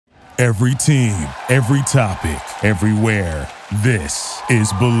Every team, every topic, everywhere. This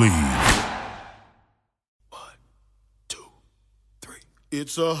is Believe. 1, 2, 3.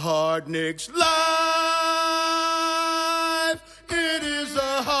 It's a Hard Knicks Live. It is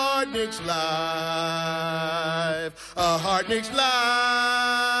a Hard Knicks Live. A Hard Knicks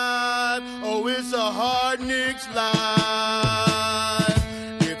Live. Oh, it's a Hard Knicks Live.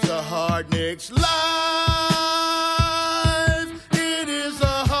 It's a Hard Knicks Live. It is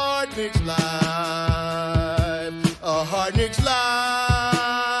a Hard Knicks Live. A Hard Knicks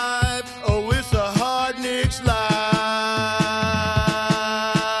Live. Oh, it's a Hard Knicks Live.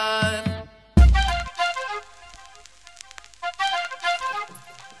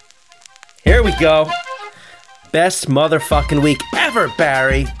 Here we go. Best motherfucking week ever,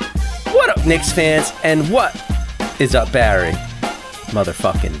 Barry. What up, Knicks fans? And what is up, Barry?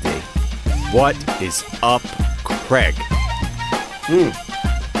 Motherfucking D. What is up, Craig?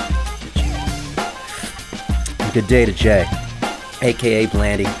 Good day to Jay, a.k.a.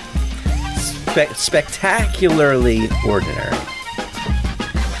 Blandy. Spectacularly ordinary.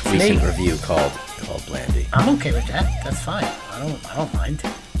 Recent review called Blandy. I'm okay with that. That's fine. I don't mind.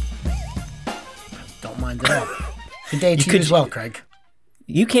 Don't mind at all. Good day to you as well, Craig.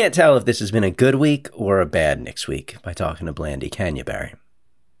 You can't tell if this has been a good week or a bad Knicks week by talking to Blandy, can you, Barry?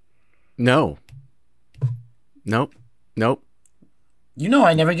 No. Nope. You know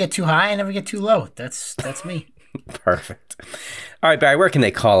I never get too high, I never get too low. That's me. Perfect. All right, Barry, where can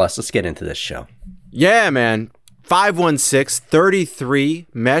they call us? Let's get into this show. Yeah, man.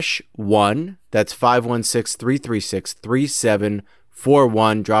 516-33-MESH-1. That's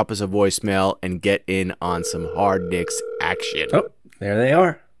 516-336-3741. Drop us a voicemail and get in on some Hard Knicks action. Oh, there they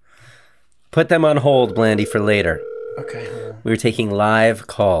are. Put them on hold, Blandy, for later. Okay. We were taking live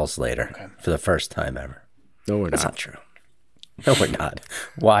calls later for the first time ever. No, we're That's not. not true. No, we're not.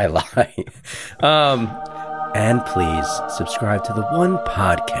 Why lie? And please subscribe to the one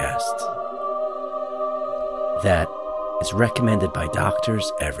podcast that is recommended by doctors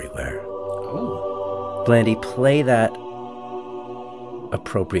everywhere. Oh. Blandy, play that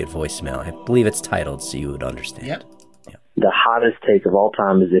appropriate voicemail. I believe it's titled so you would understand. Yep. The hottest take of all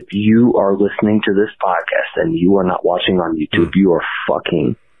time is if you are listening to this podcast and you are not watching on YouTube, you are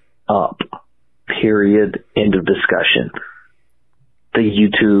fucking up. Period. End of discussion. The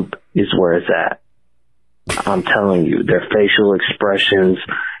YouTube is where it's at. I'm telling you, their facial expressions,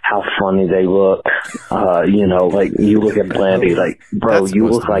 how funny they look. Like you look at Blandy, like, bro, you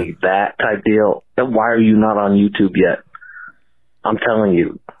look like that type deal. Why are you not on YouTube yet? I'm telling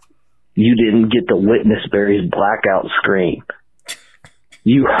you. You didn't get to witness Barry's blackout screen.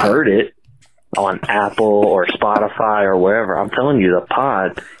 You heard it on Apple or Spotify or wherever. I'm telling you, the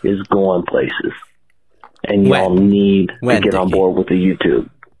pod is going places. And y'all need to get on board with the YouTube.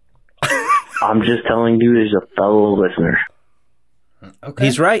 I'm just telling you as a fellow listener. Okay.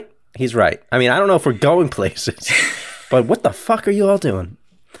 He's right. I mean, I don't know if we're going places, but what the fuck are you all doing?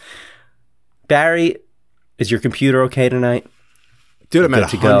 Barry, is your computer okay tonight? Dude, I'm at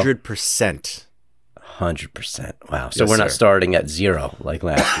 100%. 100%. Wow. So we're not starting at 0 like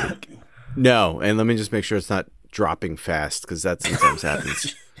last week. No, and let me just make sure it's not dropping fast because that sometimes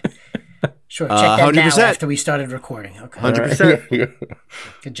happens. Sure, check that 100%. Now after we started recording. Okay. 100%.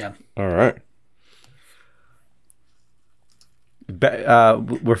 Good job. All right.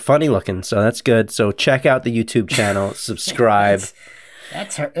 We're funny looking, so that's good. So check out the YouTube channel, subscribe.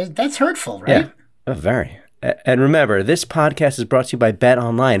 That's hurtful, right? Yeah, very. And remember, this podcast is brought to you by Bet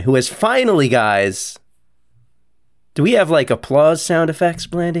Online, who has finally, guys. Do we have like applause sound effects,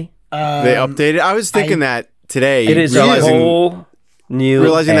 Blandy? They updated. I was thinking that today. It is a whole new.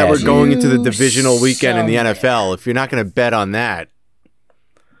 Realizing that we're going into the divisional weekend in the NFL. If you're not going to bet on that.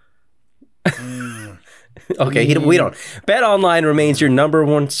 Okay, we don't. Bet Online remains your number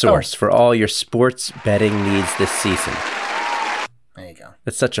one source for all your sports betting needs this season. There you go.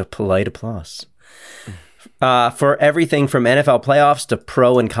 That's such a polite applause. For everything from NFL playoffs to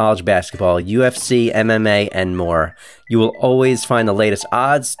pro and college basketball, UFC, MMA, and more, you will always find the latest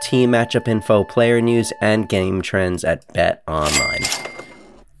odds, team matchup info, player news, and game trends at Bet Online.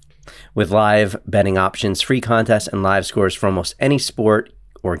 With live betting options, free contests, and live scores for almost any sport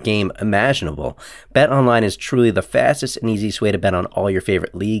or game imaginable, Bet Online is truly the fastest and easiest way to bet on all your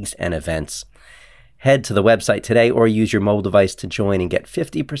favorite leagues and events. Head to the website today or use your mobile device to join and get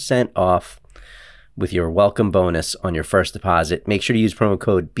 50% off with your welcome bonus on your first deposit. Make sure to use promo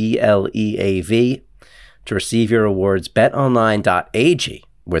code BLEAV to receive your rewards. BetOnline.ag,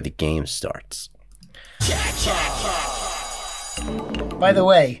 where the game starts. By the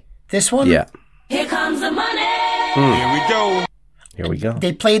way, this one... Yeah. Here comes the money. Here we go. Here we go.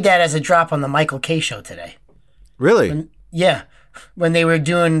 They played that as a drop on the Michael K show today. Really? Yeah, when they were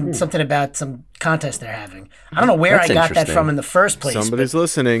doing something about some contest they're having. I don't know where That's I got that interesting. from in the first place. Somebody's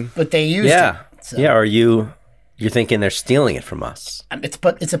listening. but they used Yeah. it. So, Yeah, or you're thinking they're stealing it from us.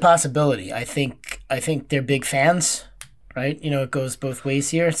 it's a possibility. I think they're big fans, right? You know, it goes both ways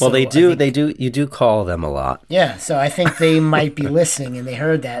here. Well, So they I do. think- You do call them a lot. Yeah, so I think they might be listening, and they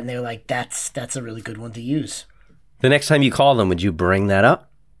heard that, and they're like, "That's a really good one to use." The next time you call them, would you bring that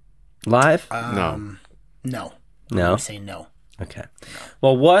up live? No, No? I say no. Okay.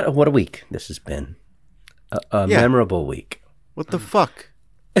 Well, what a week this has been. A Yeah. memorable week. What the fuck?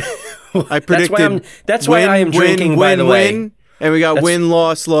 I predicted. That's why I am drinking, by the way. Win, and we got win,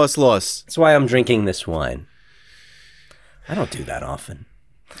 loss, loss, loss. That's why I'm drinking this wine. I don't do that often.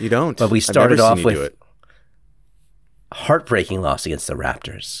 You don't. But we I've started never seen off you with do it. a heartbreaking loss against the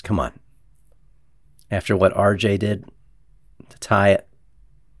Raptors. Come on. After what RJ did to tie it.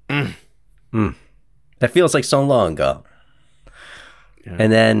 That feels like so long ago. Yeah.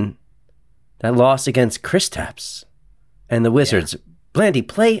 And then that loss against Kristaps and the Wizards. Blandy,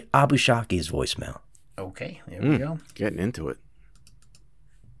 play Abu Shaki's voicemail. Okay, there we go. Getting into it.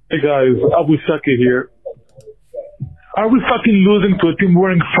 Hey guys, Abu Shaki here. Are we fucking losing to a team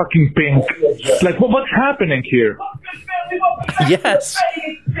wearing fucking pink? Like, what's happening here? Yes.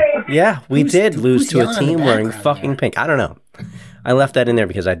 Yeah, we did lose who's to a yelling in team the wearing background fucking there? pink. I don't know. I left that in there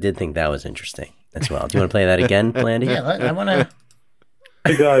because I did think that was interesting as well. Do you want to play that again, Blandy? Yeah, I want to.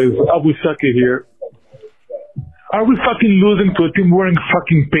 Hey guys, Abu Shaki here. Are we fucking losing to a team wearing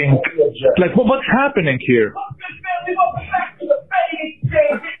fucking pink? Like, what's happening here?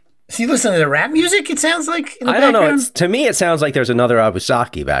 See, listen to the rap music. It sounds like in the I don't know. background. To me, it sounds like there's another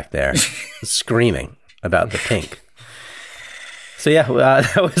Abusaki back there screaming about the pink. So yeah,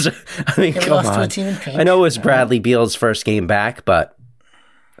 that was. I mean, Yeah, we come lost to a on. team in pink. I know it was Bradley Beal's first game back, but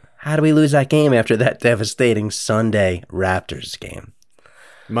how do we lose that game after that devastating Sunday Raptors game?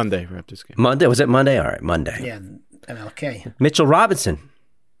 Monday Raptors game. Monday, was it Monday? All right, Monday. Yeah, MLK. Mitchell Robinson.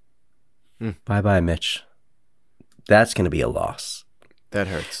 Bye-bye, Mitch. That's going to be a loss. That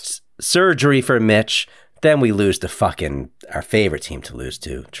hurts. Surgery for Mitch. Then we lose to fucking our favorite team to lose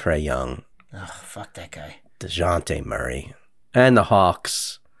to, Trae Young, Oh, fuck that guy. DeJounte Murray, and the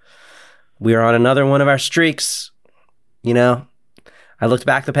Hawks. We are on another one of our streaks. You know, I looked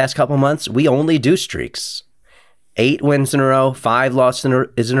back the past couple months. We only do streaks. 8 wins in a row, 5 losses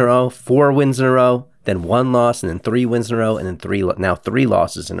in a row, 4 wins in a row, then 1 loss, and then 3 wins in a row, and then 3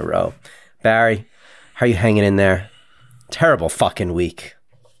 losses in a row. Barry, how are you hanging in there? Terrible fucking week.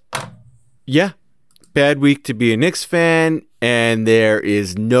 Yeah. Bad week to be a Knicks fan, and there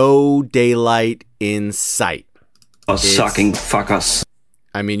is no daylight in sight. Sucking fuck us.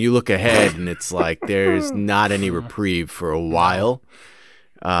 I mean, you look ahead, and it's like there's not any reprieve for a while.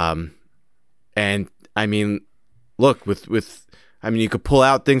 And I mean, look, I mean, you could pull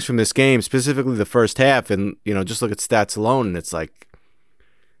out things from this game, specifically the first half, and just look at stats alone, and it's like,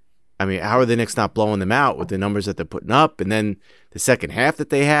 I mean, how are the Knicks not blowing them out with the numbers that they're putting up? And then the second half that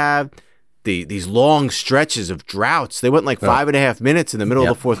they have, these long stretches of droughts. They went like 5.5 minutes in the middle of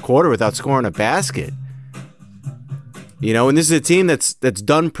the fourth quarter without scoring a basket. And this is a team that's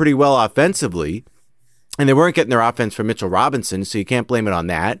done pretty well offensively, and they weren't getting their offense from Mitchell Robinson, so you can't blame it on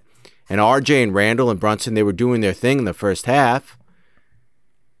that. And RJ and Randall and Brunson, they were doing their thing in the first half.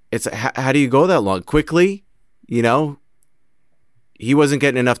 It's how do you go that long? Quickly, he wasn't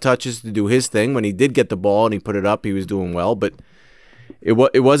getting enough touches to do his thing. When he did get the ball and he put it up, he was doing well, but it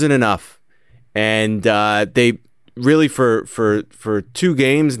wasn't enough. And they really for 2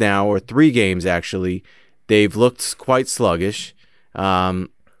 games now, or 3 games actually, they've looked quite sluggish.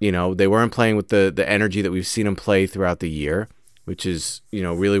 They weren't playing with the energy that we've seen them play throughout the year, which is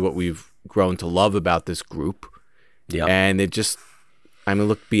really what we've grown to love about this group. Yeah, and it just,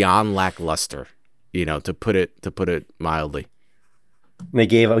 looked beyond lackluster, to put it mildly. They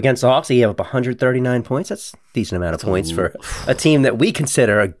gave up against the Hawks. They gave up 139 points. That's a decent amount of points for a team that we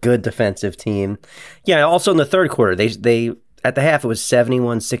consider a good defensive team. Yeah. Also in the third quarter, they at the half it was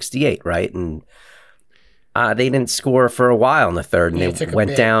 71-68, right? And they didn't score for a while in the third, and they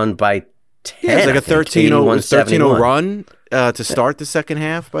went down by 10. Yeah, it was like a 13-0 13-0 run to start the second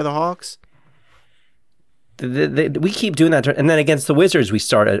half by the Hawks. We keep doing that. And then against the Wizards, we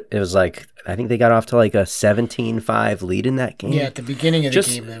started, it was like, I think they got off to like a 17-5 lead in that game. Yeah, at the beginning of the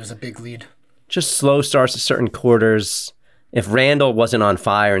game, there was a big lead. Just slow starts to certain quarters. If Randall wasn't on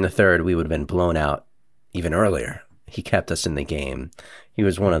fire in the third, we would have been blown out even earlier. He kept us in the game. He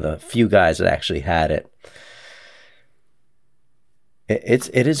was one of the few guys that actually had it.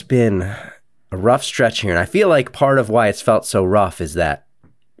 It has been a rough stretch here. And I feel like part of why it's felt so rough is that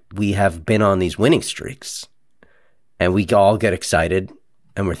we have been on these winning streaks and we all get excited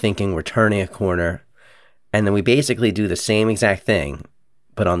and we're thinking we're turning a corner. And then we basically do the same exact thing,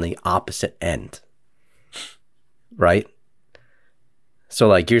 but on the opposite end. Right? So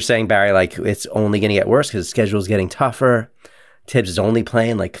like you're saying, Barry, like it's only going to get worse because the schedule is getting tougher. Tibbs is only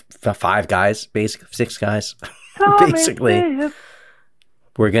playing like 5 guys, basically 6 guys. Basically,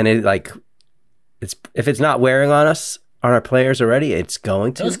 we're going to like, if it's not wearing on us, on our players already, it's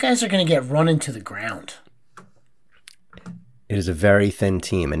going to. Those guys are going to get run into the ground. It is a very thin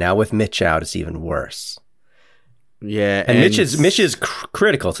team. And now with Mitch out, it's even worse. Yeah, and Mitch is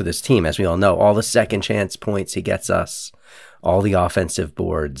critical to this team, as we all know. All the second chance points he gets us, all the offensive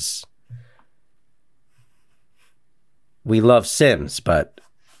boards. We love Sims, but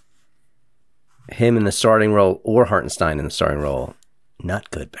him in the starting role or Hartenstein in the starting role, not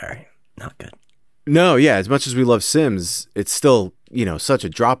good, Barry. Not good. No, yeah. As much as we love Sims, it's still such a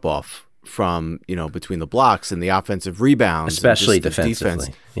drop off from between the blocks and the offensive rebounds, especially defensively.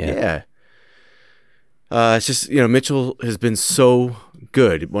 Defense. Yeah. It's just, Mitchell has been so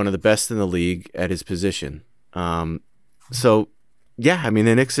good, one of the best in the league at his position. So, yeah, I mean,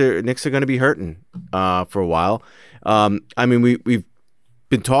 the Knicks are going to be hurting for a while. I mean, we've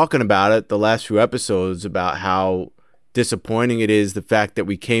been talking about it the last few episodes about how disappointing it is, the fact that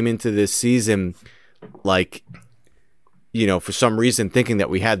we came into this season like, for some reason thinking that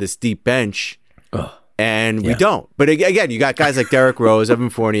we had this deep bench. And we don't. But again, you got guys like Derrick Rose, Evan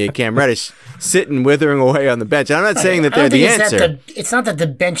Fournier, Cam Reddish sitting withering away on the bench. And I'm not saying that they're the answer. It's not that the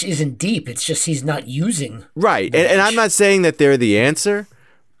bench isn't deep. It's just he's not using. Right. And I'm not saying that they're the answer.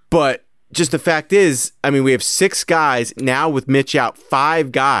 But just the fact is, I mean, we have 6 guys now with Mitch out,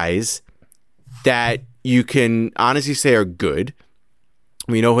 5 guys that you can honestly say are good.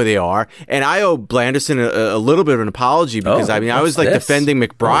 We know who they are. And I owe Blanderson a little bit of an apology because, I was like defending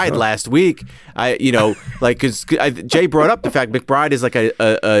McBride last week. Because Jay brought up the fact McBride is like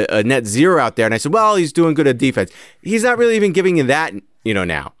a net zero out there. And I said, well, he's doing good at defense. He's not really even giving you that,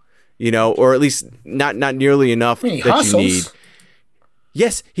 now, or at least not nearly enough that hustles. You need.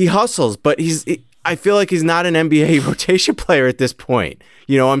 Yes, he hustles, but I feel like he's not an NBA rotation player at this point.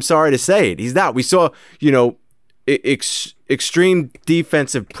 I'm sorry to say it. He's not. We saw, extreme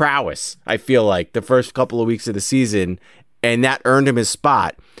defensive prowess, I feel like, the first couple of weeks of the season, and that earned him his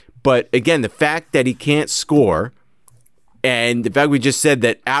spot. But again, the fact that he can't score, and the fact we just said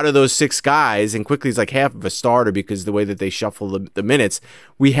that out of those 6 guys, and quickly he's like half of a starter because of the way that they shuffle the minutes,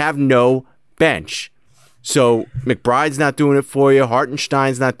 we have no bench. So McBride's not doing it for you.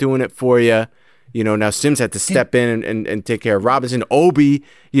 Hartenstein's not doing it for you. Now Sims had to step in and take care of Robinson. Obi,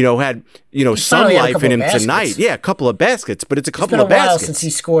 had, some life in him tonight. Yeah, a couple of baskets, but it's a couple of baskets. It's been a while since he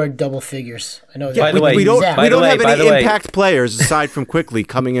scored double figures. I know. By the way, we don't have any impact players aside from Quickly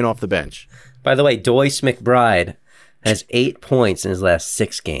coming in off the bench. By the way, Doyce McBride has 8 points in his last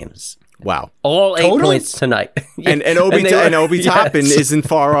 6 games. Wow. All 8 points tonight. And Obi Toppin isn't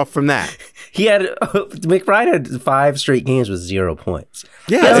far off from that. McBride had 5 straight games with 0 points.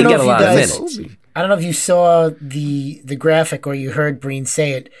 Yeah, he doesn't get a lot of minutes. I don't know if you saw the graphic or you heard Breen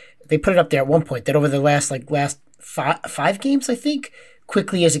say it. They put it up there at one point that over the last 5 games, I think,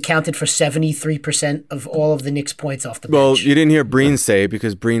 Quickly has accounted for 73% of all of the Knicks points off the bench. Well, you didn't hear Breen say it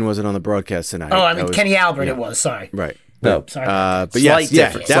because Breen wasn't on the broadcast tonight. Oh, I mean, Kenny Albert it was. Sorry. Right. No, sorry. But yes,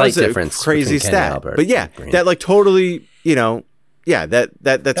 that was a crazy stat. But yeah, that totally, that's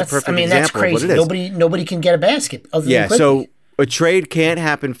a perfect example. That's crazy. Of what it is. Nobody can get a basket other than Quickly. So a trade can't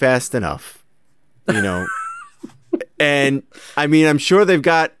happen fast enough, And I mean, I'm sure they've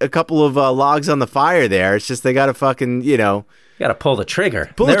got a couple of logs on the fire there. It's just they got to fucking, got to pull the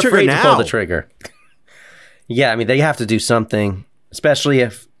trigger. They're afraid to pull the trigger. Yeah, I mean, they have to do something, especially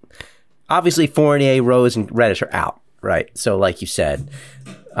if obviously Fournier, Rose, and Reddish are out, right? So, like you said,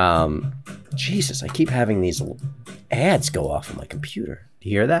 Jesus, I keep having these ads go off on my computer. Do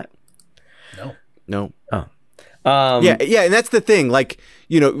you hear that? No. Oh. Yeah, and that's the thing. Like,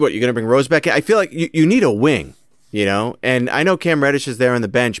 what, you're going to bring Rose back in? I feel like you need a wing, And I know Cam Reddish is there on the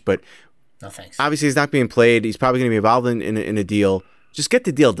bench, but no thanks. Obviously he's not being played. He's probably going to be involved in a deal. Just get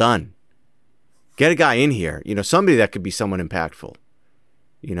the deal done. Get a guy in here, somebody that could be someone impactful.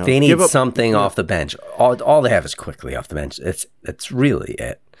 They need something off the bench. All they have is Quickly off the bench. That's really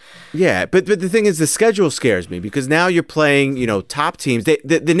it. Yeah, but the thing is, the schedule scares me because now you're playing, top teams.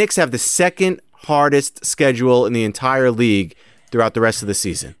 The Knicks have the second hardest schedule in the entire league throughout the rest of the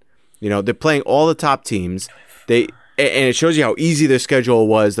season. They're playing all the top teams. And it shows you how easy their schedule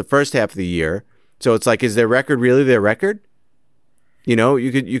was the first half of the year. So it's like, is their record really their record?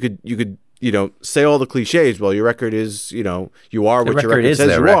 You could say all the cliches. Well, your record is, you are what your record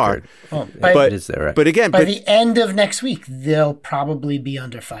says you record. are. Well, But it is their record. But again, by the end of next week, they'll probably be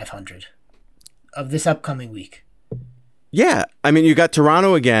under 500 of this upcoming week. yeah, I mean, you got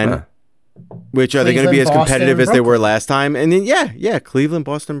Toronto again, which are they going to be as Cleveland, competitive Boston, as they were last time? And then, yeah, Cleveland,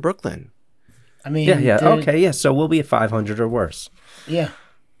 Boston, Brooklyn. I mean, Yeah. Okay. Yeah. So we'll be at 500 or worse Yeah.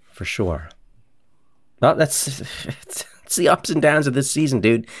 for sure. No, it's the ups and downs of this season,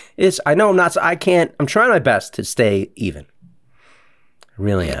 dude. I know I'm trying my best to stay even. I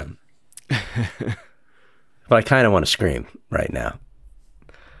really am. But I kind of want to scream right now.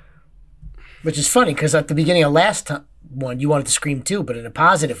 Which is funny because at the beginning of last one, you wanted to scream too, but in a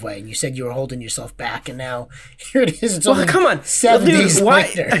positive way. And you said you were holding yourself back, and now here it is. It's only Come on. 7 Dude, days why-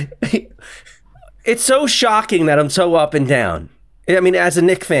 later. It's so shocking that I'm so up and down. I mean, as a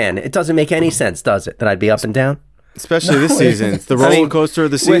Knicks fan, it doesn't make any sense, does it, that I'd be up and down? Especially this season. It's the roller coaster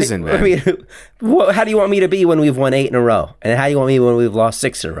of the season, man. I mean, how do you want me to be when we've won 8 in a row? And how do you want me when we've lost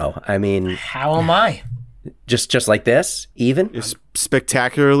 6 in a row? I mean, How am I? just like this? Even? It's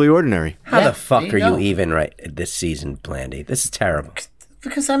spectacularly ordinary. How Yeah, the fuck there are you you go. even right this season, Blandy? This is terrible.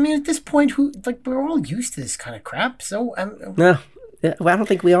 Because I mean, at this point, we're all used to this kind of crap. So No, well, I don't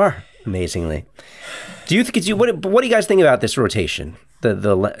think we are. Amazingly, do you think? What do you guys think about this rotation?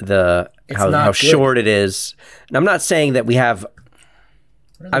 The how not good. short it is. And I'm not saying that we have.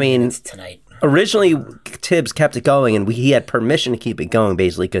 I mean, it's tonight. originally Tibbs kept it going, and he had permission to keep it going,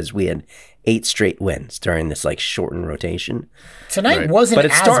 basically because we had 8 straight wins during this like shortened rotation. Tonight wasn't. But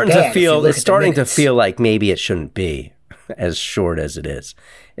it's as starting bad to if you feel. look It's at the starting to minutes. feel like maybe it shouldn't be as short as it is.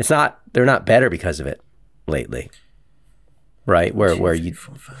 It's not. They're not better because of it lately, right? Where you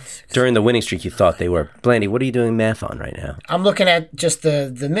during the winning streak you thought they were. Blandy, what are you doing math on right now? I'm looking at just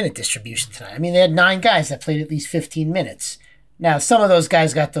the minute distribution tonight. I mean, they had 9 guys that played at least 15 minutes. Now, some of those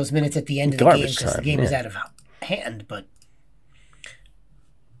guys got those minutes at the end of the game Garbage because the time, game was yeah. out of hand. But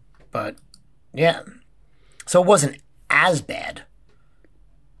yeah, so it wasn't as bad.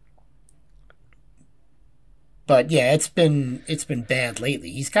 But yeah, it's been bad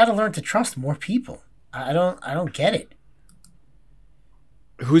lately. He's got to learn to trust more people. I don't get it.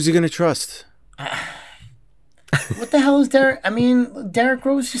 Who's he going to trust? What the hell is Derek? I mean, Derek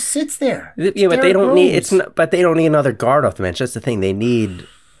Rose just sits there. Yeah, but they don't need. But they don't need another guard off the bench. That's the thing. They need.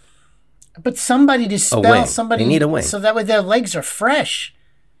 But somebody to spell wing. somebody. They need a wing. So that way their legs are fresh.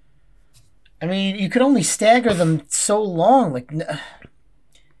 I mean, you could only stagger them so long. Like,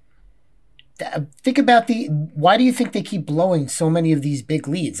 think about why do you think they keep blowing so many of these big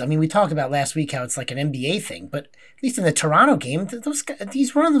leads? I mean, we talked about last week how it's like an NBA thing, but at least in the Toronto game,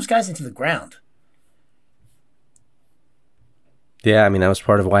 he's running those guys into the ground. Yeah, I mean that was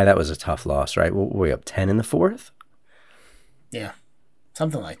part of why that was a tough loss, right? Were we up 10 in the 4th? Yeah,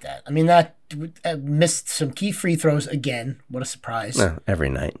 something like that. I mean, that missed some key free throws again. What a surprise! No, every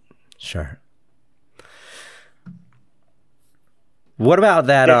night, sure. What about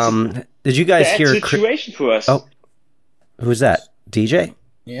that? Did you guys Bad hear? situation for us. Oh, who's that? DJ?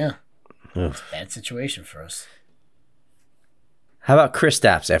 Yeah, Oof. bad situation for us. How about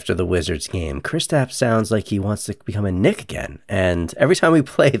Kristaps after the Wizards game? Kristaps sounds like he wants to become a Knick again. And every time we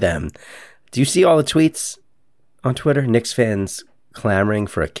play them, do you see all the tweets on Twitter? Knicks fans clamoring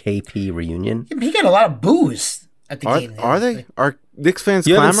for a KP reunion. Yeah, but he got a lot of boos at the game. Are they? Are Knicks fans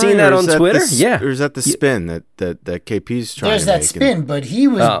You haven't clamoring? seen that or is on Twitter? the Yeah. Or is that the spin that KP's trying There's to that make? spin, but he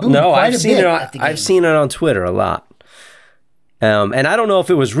was booed No, quite I've a seen bit it. at the game. I've seen it on Twitter a lot. And I don't know if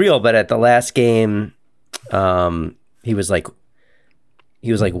it was real, but at the last game, he was like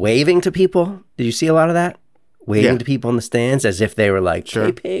waving to people. Did you see a lot of that? Waving Yeah. to people in the stands as if they were like,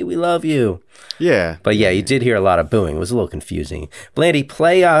 Sure. KP, we love you. Yeah. But yeah, you did hear a lot of booing. It was a little confusing. Blandy,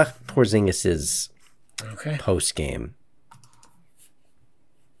 play Porzingis' Okay. post game.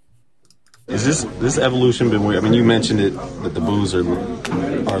 Is this evolution been weird? I mean, you mentioned it that the boos are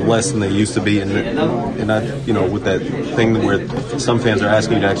less than they used to be, and I, with that thing where some fans are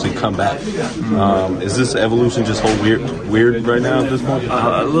asking you to actually come back. Is this evolution just whole weird right now at this point?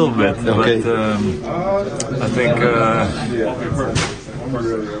 A little bit, Okay. but I think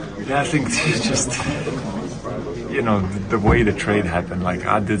I think it's just the way the trade happened. Like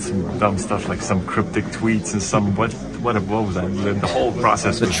I did some dumb stuff, like some cryptic tweets and some what was that? The whole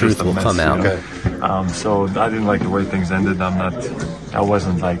process The was truth just a will mess. come out. So I didn't like the way things ended. That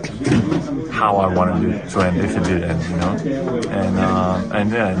wasn't like how I wanted it to end if it did end,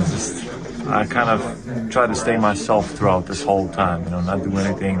 and yeah, it's just I kind of tried to stay myself throughout this whole time. Not do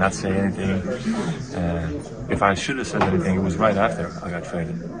anything, not say anything. If I should have said anything, it was right after I got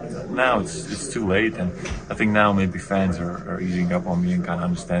traded. Now it's too late, and I think now maybe fans are easing up on me and kind of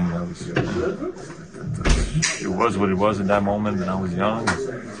understanding that it was what it was at that moment, and I was young,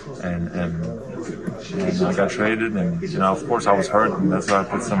 and I got traded, and of course I was hurt, and that's why I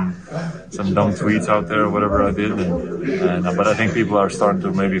put some dumb tweets out there or whatever I did, but I think people are starting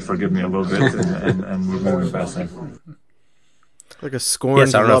to maybe forgive me a little bit, and we're moving past that. Like a scorned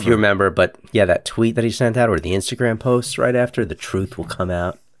Yes, I don't know if you lover. remember, but yeah, that tweet that he sent out, or the Instagram post right after, the truth will come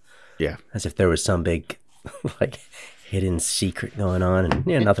out. Yeah. As if there was some big, hidden secret going on, and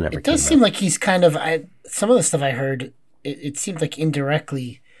nothing ever It came does seem out. like he's kind of. Some of the stuff I heard, it seemed like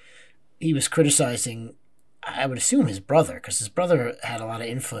indirectly he was criticizing, I would assume, his brother, because his brother had a lot of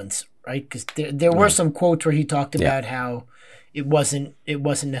influence, right? Because there were some quotes where he talked about how it wasn't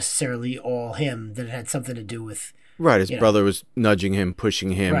necessarily all him, that it had something to do with. Right, his brother was nudging him,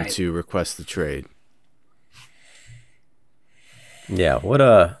 pushing him Right. to request the trade. Yeah,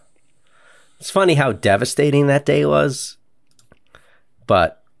 it's funny how devastating that day was,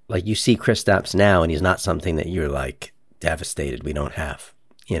 but you see Kristaps now, and he's not something that you're devastated we don't have,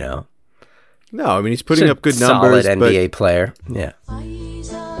 No, I mean, he's putting He's a up good numbers. solid NBA player. Yeah.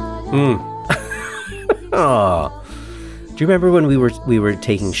 Oh, do you remember when we were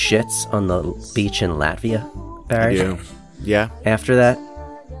taking shits on the beach in Latvia, Barry? Yeah. After that,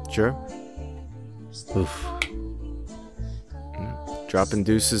 Sure. oof. Dropping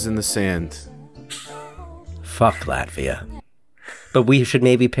deuces in the sand. Fuck Latvia. But we should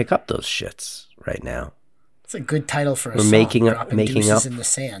maybe pick up those shits right now. It's a good title for a We're song. making Dropping Deuces up in the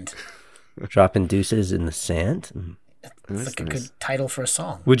sand. dropping deuces in the sand. It's like a good title for a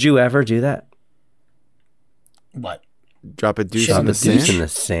song. Would you ever do that? What? Drop a deuce Shit in on the the sand? Deuce in the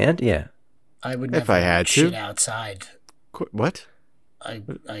sand? Yeah. I would If never I had to. shit outside. What?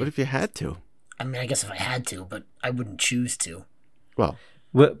 What if you had to? I mean, I guess if I had to, but I wouldn't choose to. Well,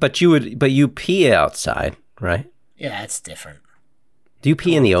 But you pee outside, right? Yeah, it's different. Do you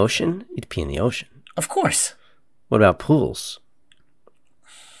pee in the ocean? You'd pee in the ocean. Of course. What about pools?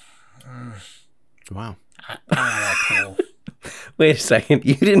 Wow. I don't know about pool. Wait a second.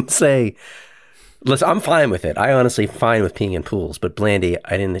 You didn't say. Listen, I'm fine with it. I honestly fine with peeing in pools, but Blandy,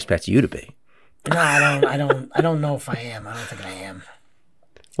 I didn't expect you to be. No, I don't know if I am. I don't think I am.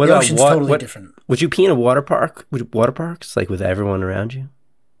 What The about ocean's totally different. Would you pee in a water park? Water parks, with everyone around you?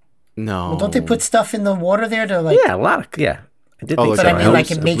 No. Well, don't they put stuff in the water there to Yeah, a lot of I did think But so. I mean, hope it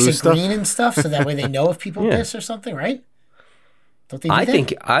so. makes it stuff? green and stuff, so that way they know if people Yeah. piss or something, right? Don't they do I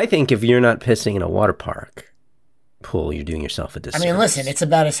that? think if you're not pissing in a water park pool, you're doing yourself a I disservice. mean, listen, it's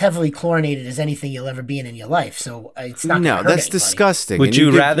about as heavily chlorinated as anything you'll ever be in your life, so it's not. No, gonna hurt that's anybody. disgusting. Would And you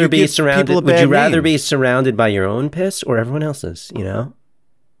give- rather be give surrounded? people a Would you bad rather name. be surrounded by your own piss or everyone else's? No.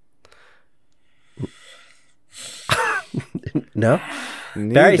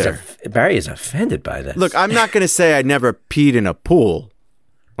 Neither. Barry is offended by this. Look, I'm not going to say I never peed in a pool.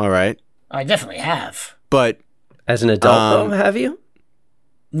 All right. I definitely have. But as an adult, though, have you?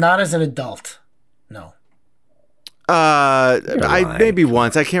 Not as an adult. No. I lying. maybe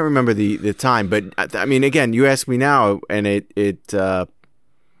once. I can't remember the time, but I mean, again, you ask me now, and it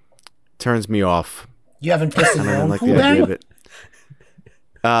turns me off. You haven't pissed in I your don't own like pool, the idea Barry? of it.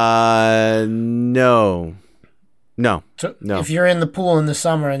 No. So No. if you're in the pool in the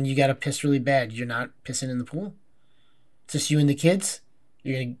summer and you got to piss really bad, you're not pissing in the pool? It's just you and the kids?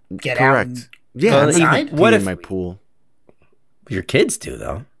 You're going to get out Correct. and Yeah. go I'm not outside? even What peeing if- in my pool? Your kids do,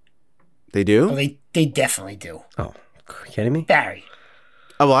 though. They do? Oh, they definitely do. Oh, are you kidding me? Barry.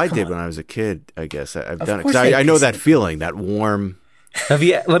 Oh, well, I did when I was a kid, I guess. I've Of done it. course 'Cause they I know piss in that the feeling, that warm. Let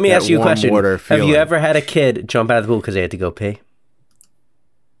me That ask you a warm question. water Have you feeling. ever had a kid jump out of the pool because they had to go pee?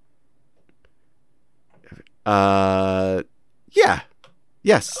 Yeah.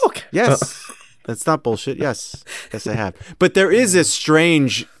 Yes. Okay. Yes. That's not bullshit. Yes. Yes, I have. But there is a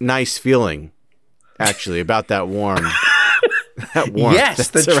strange, nice feeling, actually, about that warm. That warmth Yes,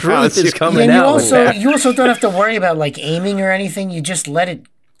 that the surrounds truth is you. coming And out. you also don't have to worry about like aiming or anything. You just let it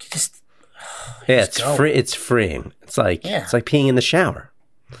just Yeah, it's go. free. It's freeing. It's like peeing in the shower.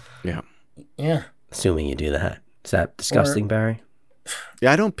 Yeah. yeah. Assuming you do that. Is that disgusting, Barry?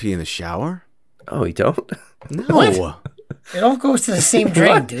 Yeah, I don't pee in the shower. Oh, you don't? No. It all goes to the same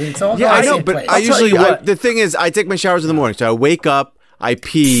drain, dude. It's all Yeah, I goes know, in but place. I tell usually you what. the thing is I take my showers in the morning. So I wake up, I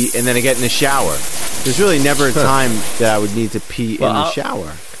pee, and then I get in the shower. There's really never a time that I would need to pee in the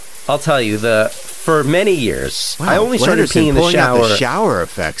shower. I'll tell you, for many years, Wow, I only started Lenderson peeing in the pulling out shower. the shower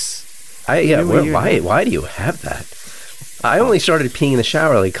effects. Why New year. do you have that? I only started peeing in the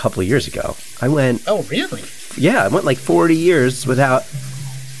shower like a couple of years ago. I went. Oh, really? Yeah, I went like 40 years without.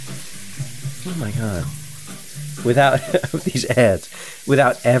 Oh my god! Without these ads,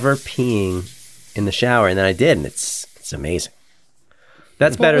 without ever peeing in the shower, and then I did, and it's amazing.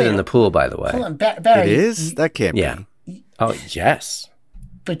 That's better than the pool, by the way. Hold on, Barry. It is? That can't be. Oh, yes.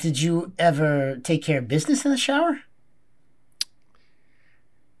 But did you ever take care of business in the shower?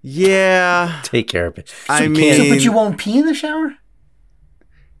 Yeah. Take care of it. I mean... but you won't pee in the shower?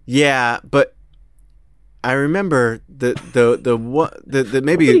 Yeah, but I remember the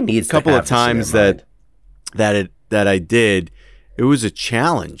maybe a couple of times that I did, it was a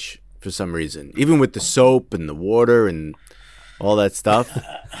challenge for some reason. Even with the soap and the water and all that stuff.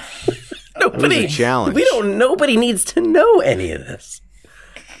 Nobody, it was a challenge. Nobody needs to know any of this.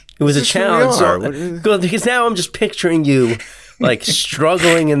 It was a challenge. Because now I'm just picturing you like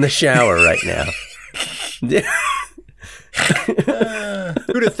struggling in the shower right now.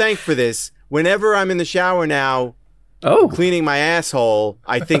 Who to thank for this? Whenever I'm in the shower now, cleaning my asshole,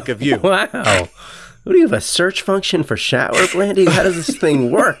 I think of you. Wow. What do you have, a search function for shower, Blandy? How does this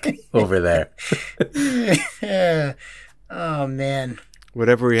thing work over there? Yeah. Oh, man.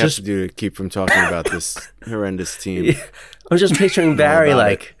 Whatever we have to do to keep from talking about this horrendous team. I'm just picturing Barry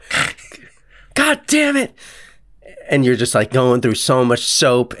like, God damn it. And you're just like going through so much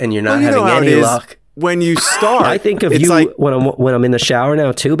soap and you're not having any luck. When you start, I think of you like, when I'm in the shower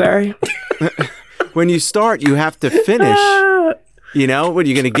now too, Barry. When you start, you have to finish. You know, what are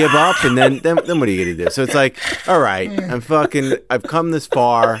you going to give up? And then what are you going to do? So it's like, all right, I've come this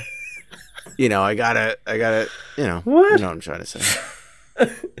far. You know, I gotta, you know what I'm trying to say.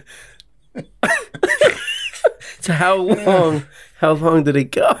 So how long did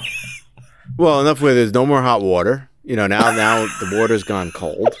it go? Well, enough where there's no more hot water. You know, now the water's gone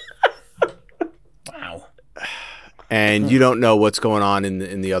cold. Wow. And you don't know what's going on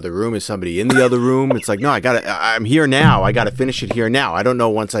in the other room. Is somebody in the other room? It's like, no, I'm here now. I gotta finish it here now. I don't know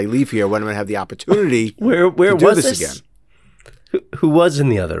once I leave here when I'm gonna have the opportunity where to do was this again. Who was in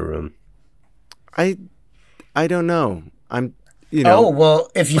the other room? I don't know. You know. Oh, well,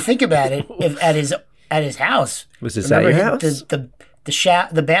 if you think about it, if at his house, was this at your house?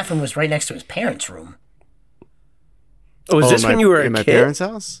 The bathroom was right next to his parents' room. Oh, is this when you were in a my kid? parents'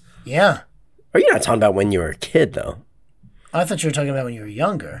 house? Yeah. Are you not talking about when you were a kid, though? I thought you were talking about when you were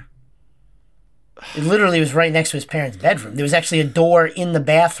younger. It literally was right next to his parents' bedroom. There was actually a door in the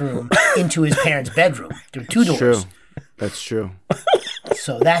bathroom into his parents' bedroom. There were two doors. True. That's true.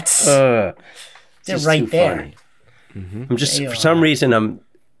 So that's they're right there. Mm-hmm. I'm just for some reason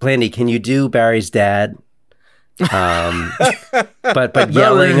Blandy, can you do Barry's dad? But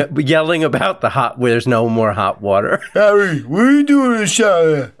yelling about where there's no more hot water. Barry, what are you doing in the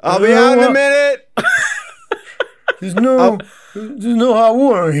shower? I'll be out in a minute. There's no hot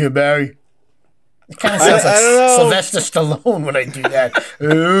water in here, Barry. It kind of sounds like Sylvester Stallone when I do that.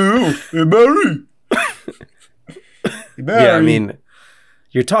 Hey, Barry. Yeah, I mean,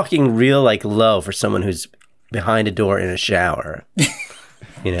 you're talking real like low for someone who's behind a door in a shower.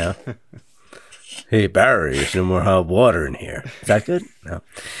 You know? Hey, Barry, there's no more hot water in here. Is that good? No.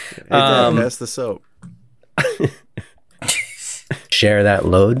 Hey, Dad, pass the soap. Share that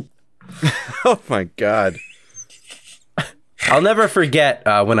load. Oh, my God. I'll never forget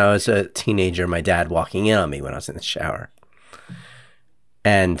when I was a teenager, my dad walking in on me when I was in the shower.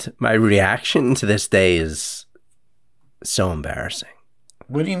 And my reaction to this day is so embarrassing.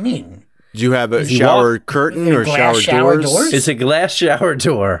 What do you mean? Do you have a shower curtain or shower doors? It's a glass shower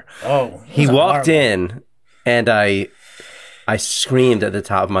door. Oh. He walked in and I screamed at the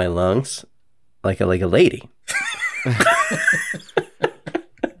top of my lungs like a lady.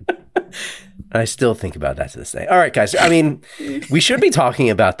 I still think about that to this day. All right, guys. I mean, we should be talking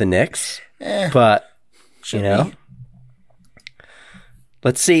about the Knicks, but, you know,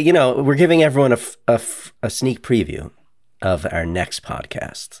 let's see. You know, we're giving everyone a sneak preview of our next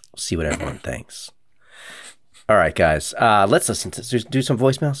podcast. We'll see what everyone thinks. All right, guys. Let's listen to do some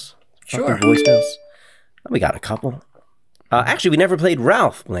voicemails. Sure. Voicemails. We got a couple. Actually, we never played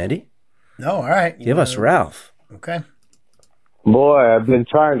Ralph, Blandy. No, all right. Give us Ralph. Okay. Boy, I've been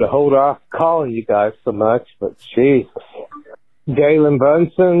trying to hold off calling you guys so much, but Jesus. Jalen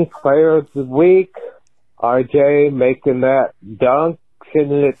Brunson, player of the week. RJ making that dunk,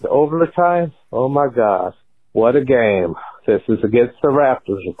 sending it to overtime. Oh, my gosh. What a game. This is against the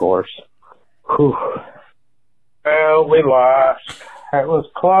Raptors, of course. Whew. Well, we lost. It was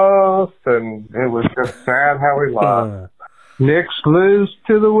close, and it was just sad how we lost. Knicks lose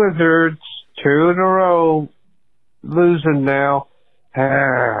to the Wizards. 2 in a row. Losing now.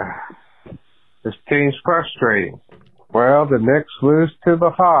 This team's frustrating. Well, the Knicks lose to the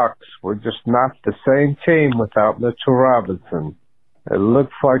Hawks. We're just not the same team without Mitchell Robinson. It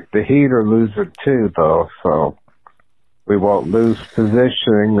looks like the Heat are losing too, though, so we won't lose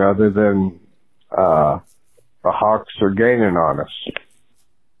positioning other than the Hawks are gaining on us.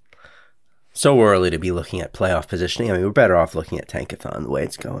 So early to be looking at playoff positioning. I mean, we're better off looking at Tankathon the way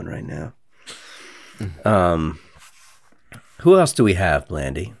it's going right now. Who else do we have,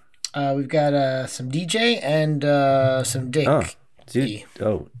 Blandy? We've got some DJ and some Dick. Oh, dude.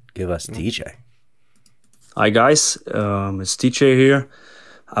 Oh, give us DJ. Hi, guys. It's DJ here.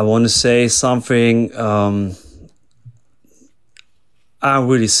 I want to say something. I'm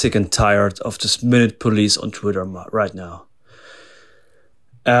really sick and tired of this minute police on Twitter right now.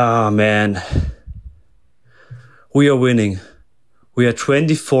 Man. We are winning. We are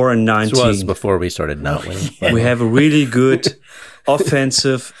 24-19. This was before we started not winning. Yeah. We have a really good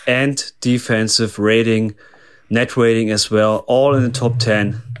offensive and defensive rating, net rating as well, all in the top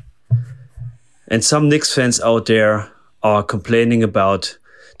 10. And some Knicks fans out there are complaining about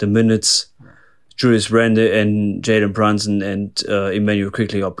the minutes Julius Randle and Jalen Brunson and Emmanuel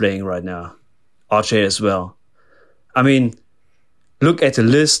Quickley are playing right now. RJ as well. I mean, look at the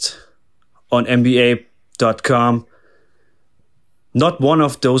list on NBA.com. Not one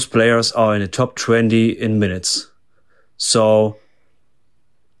of those players are in the top 20 in minutes. So,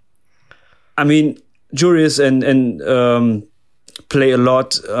 I mean, Julius and play a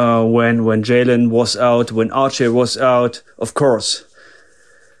lot when Jalen was out, when RJ was out, of course.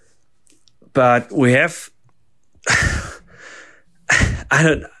 But we have,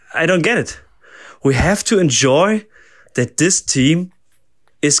 I don't get it. We have to enjoy that this team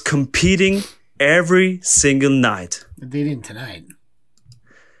is competing every single night. They didn't tonight.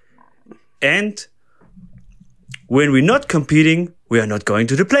 And when we're not competing, we are not going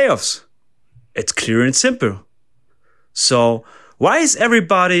to the playoffs. It's clear and simple. So why is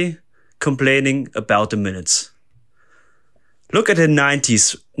everybody complaining about the minutes? Look at the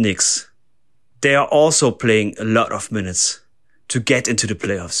 90s Knicks. They are also playing a lot of minutes to get into the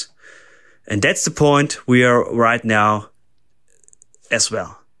playoffs. And that's the point we are right now as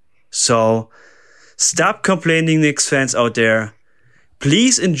well. So stop complaining, Knicks fans out there.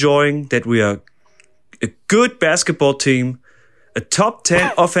 Please enjoy that we are a good basketball team, a top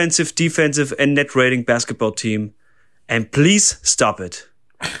 10 offensive, defensive, and net rating basketball team. And please stop it.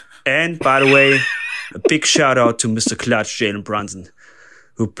 And by the way, a big shout out to Mr. Clutch, Jalen Brunson,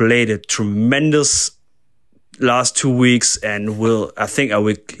 who played a tremendous last 2 weeks and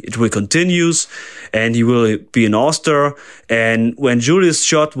it will continue, and he will be an all-star. And when Julius'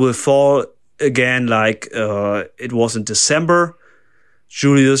 shot will fall again, like it was in December,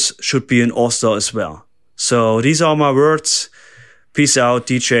 Julius should be an all-star as well. So these are my words. Peace out,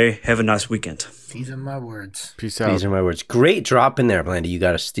 DJ. Have a nice weekend. These are my words. Peace out. These are my words. Great drop in there, Blandy. You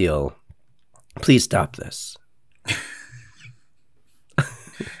got to steal. Please stop this.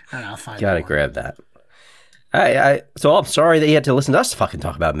 I'll find Got to grab that. So I'm sorry that you had to listen to us fucking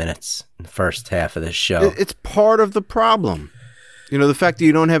talk about minutes in the first half of this show. It's part of the problem. You know, the fact that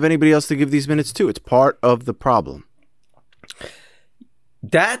you don't have anybody else to give these minutes to, it's part of the problem.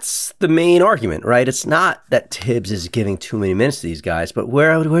 That's the main argument, right? It's not that Tibbs is giving too many minutes to these guys, but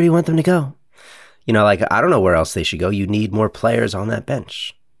where do you want them to go? You know, like, I don't know where else they should go. You need more players on that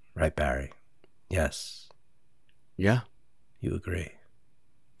bench. Right, Barry? Yes. Yeah. You agree?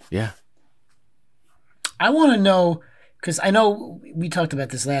 Yeah. I want to know, because I know we talked about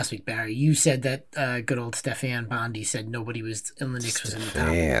this last week, Barry. You said that good old Stefan Bondy said nobody was in the Knicks was in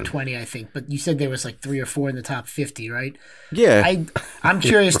the top 20, I think. But you said there was like 3 or 4 in the top 50, right? Yeah. I'm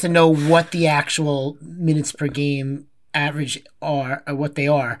curious to know what the actual minutes per game average are, or what they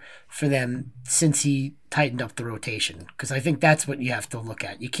are for them since he tightened up the rotation. Because I think that's what you have to look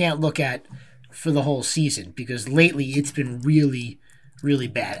at. You can't look at for the whole season, because lately it's been really, really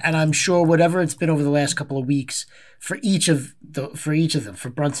bad. And I'm sure whatever it's been over the last couple of weeks for each of them, for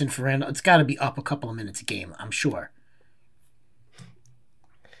Brunson, for Randle, it's got to be up a couple of minutes a game, I'm sure.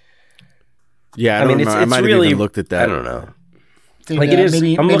 Yeah, I might have really, even looked at that. I don't know. Like, it is.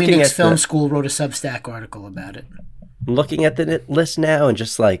 Maybe Knicks Film School wrote a Substack article about it. I'm looking at the list now and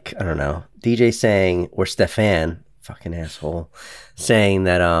just like, I don't know, DJ saying, or Stefan, fucking asshole, saying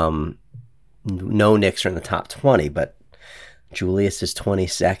that no Knicks are in the top 20, but Julius is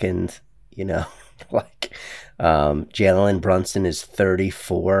 22nd, you know, like Jalen Brunson is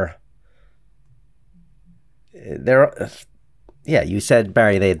 34. Yeah, you said,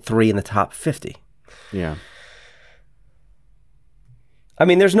 Barry, they had 3 in the top 50. Yeah. I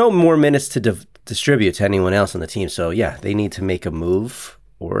mean, there's no more minutes to distribute to anyone else on the team. So, yeah, they need to make a move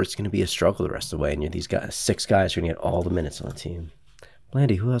or it's going to be a struggle the rest of the way. And these guys, 6 guys, are going to get all the minutes on the team.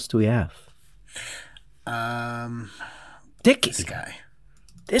 Blandy, who else do we have? Dickey. This guy.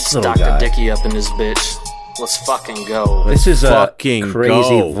 This little Dr. guy. Dickey up in this bitch. Let's fucking go. This is a crazy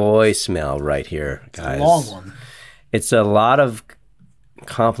go. voicemail right here, guys. It's a long one. It's a lot of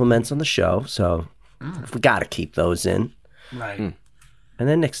compliments on the show, so we got to keep those in. Right. And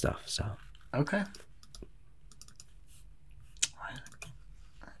then Nick stuff, so. Okay.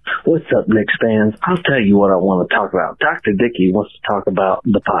 What's up, Knicks fans? I'll tell you what I want to talk about. Dr. Dickey wants to talk about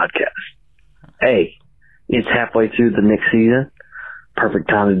the podcast. Hey, it's halfway through the Knicks season. Perfect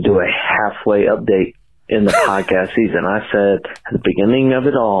time to do a halfway update in the podcast season. I said at the beginning of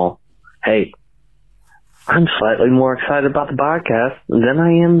it all, hey, I'm slightly more excited about the podcast than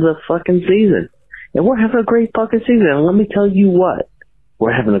I am the fucking season. And we're having a great fucking season. And let me tell you what,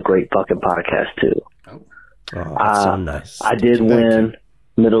 we're having a great fucking podcast too. Oh, that's so nice. I did win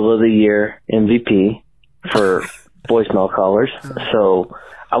middle of the year MVP for voicemail callers. So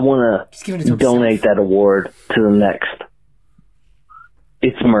I want to donate that award to the next.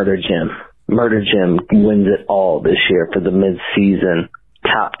 It's Murder Jim. Murder Jim wins it all this year for the mid-season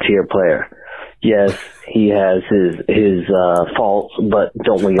top tier player. Yes, he has his faults, but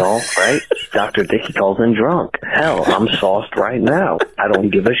don't we all, right? Dr. Dickey calls him drunk. Hell, I'm sauced right now. I don't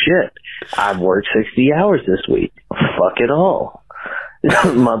give a shit. I've worked 60 hours this week. Fuck it all.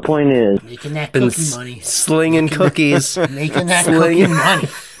 My point is, making that cookie money, slinging cookies, making that cookie money,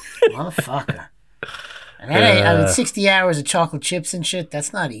 motherfucker. And that I mean, 60 hours of chocolate chips and shit.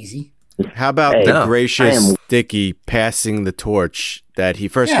 That's not easy. How about the gracious Dickey passing the torch that he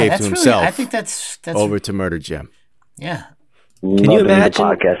first gave to himself? Really, I think that's over to Murder Jim. Yeah. Can you imagine?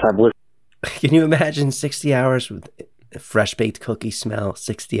 Podcast. I've listened. Can you imagine 60 hours with fresh baked cookie smell?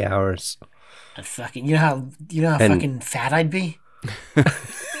 60 hours. I fucking, you know how fucking fat I'd be.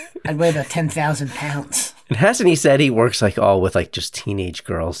 I'd weigh about 10,000 pounds. And hasn't he said he works like all with like just teenage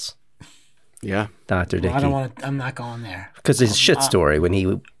girls? Yeah, Dr. Dickey. I don't want to. I'm not going there. Because his shit story when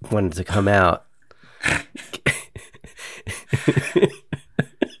he wanted to come out.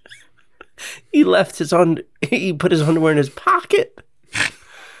 He left his he put his underwear in his pocket.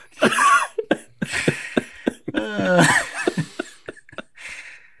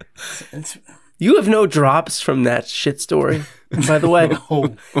 You have no drops from that shit story, by the way.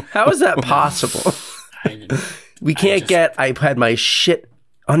 No. How is that possible? We can't I had my shit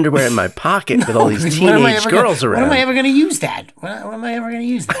underwear in my pocket with all these teenage girls around. When am I ever going to use that? When am I ever going to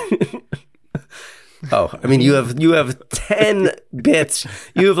use that? Oh, I mean, you have 10 bits.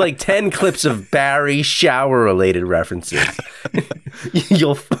 You have like 10 clips of Barry shower related references.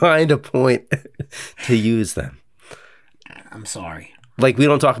 You'll find a point to use them. I'm sorry. Like, we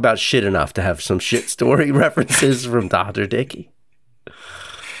don't talk about shit enough to have some shit story references from Dr. Dickey.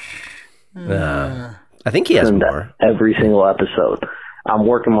 I think he has more. Every single episode. I'm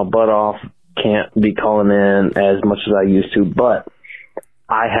working my butt off. Can't be calling in as much as I used to, but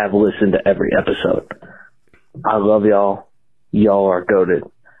I have listened to every episode. I love y'all. Y'all are goated.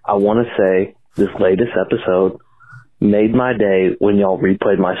 I want to say this latest episode made my day when y'all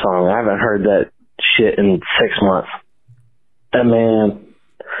replayed my song. I haven't heard that shit in 6 months. And man,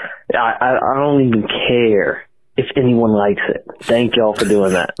 I don't even care if anyone likes it. Thank y'all for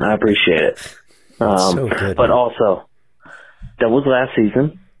doing that. I appreciate it. So good, but man. also, that was last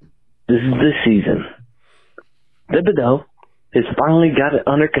season. This is this season. Thibodeau has finally got it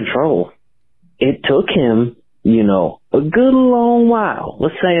under control. It took him, a good long while.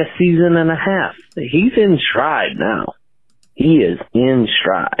 Let's say a season and a half. He's in stride now. He is in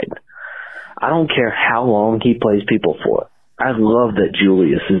stride. I don't care how long he plays people for. I love that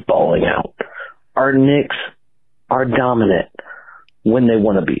Julius is balling out. Our Knicks are dominant when they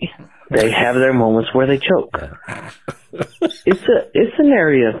want to be. They have their moments where they choke. It's an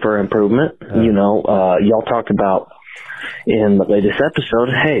area for improvement. Y'all talked about in the latest episode,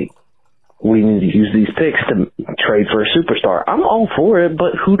 hey, we need to use these picks to trade for a superstar. I'm all for it,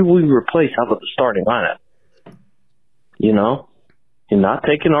 but who do we replace out of the starting lineup? You're not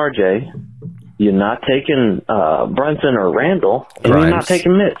taking RJ. You're not taking Brunson or Randall, and you're not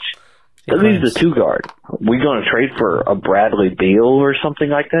taking Mitch. At least the 2-guard. We're going to trade for a Bradley Beal or something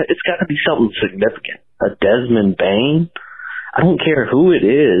like that. It's got to be something significant. A Desmond Bain. I don't care who it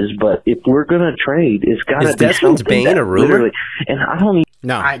is, but if we're going to trade, it's got to be Desmond something Bain a rumor? And I don't even...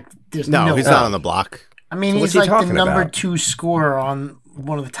 No, he's not on the block. I mean, So he's what's he like the talking number about? 2 scorer on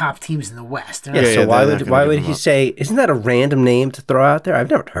one of the top teams in the West. So why would he say, isn't that a random name to throw out there? I've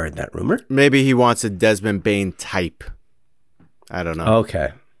never heard that rumor. Maybe he wants a Desmond Bain type. I don't know.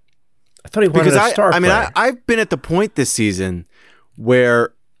 Okay. I thought he wanted a star player. I've been at the point this season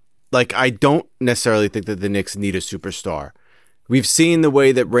where, like, I don't necessarily think that the Knicks need a superstar. We've seen the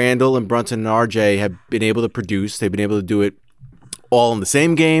way that Randall and Brunson and RJ have been able to produce. They've been able to do it all in the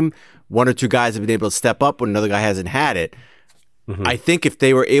same game. One or two guys have been able to step up when another guy hasn't had it. Mm-hmm. I think if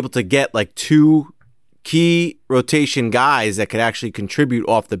they were able to get like two key rotation guys that could actually contribute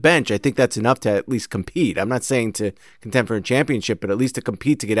off the bench, I think that's enough to at least compete. I'm not saying to contend for a championship, but at least to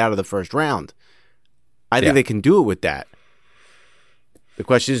compete to get out of the first round. I think they can do it with that. The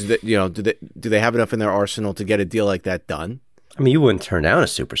question is that, do they have enough in their arsenal to get a deal like that done? I mean, you wouldn't turn down a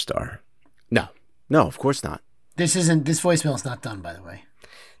superstar. No, of course not. This voicemail's not done, by the way.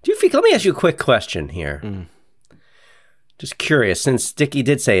 Let me ask you a quick question here. Just curious, since Dickie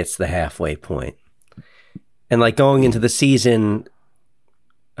did say it's the halfway point, and like going into the season,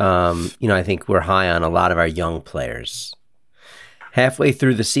 I think we're high on a lot of our young players. Halfway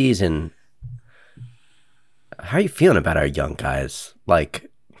through the season, how are you feeling about our young guys?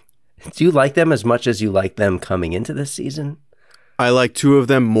 Like, do you like them as much as you like them coming into this season? I like two of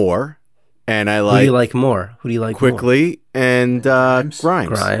them more, and I like... Who do you like more? Quickly more? And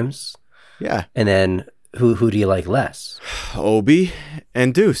Grimes. Yeah. And then who do you like less? Obi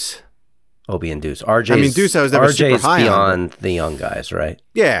and Deuce. Obi and Deuce. Deuce I was never super high beyond the young guys, right?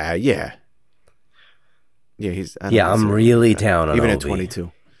 Yeah. Yeah, I'm really down on even Obi. At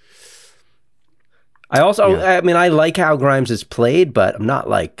 22. I also, I like how Grimes has played, but I'm not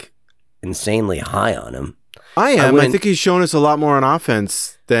like insanely high on him. I am. I think he's shown us a lot more on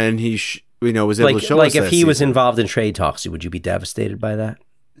offense than he was able to show us. Like if he was involved in trade talks, would you be devastated by that?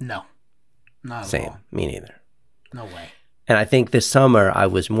 No, not Same. at all. Me neither. No way. And I think this summer I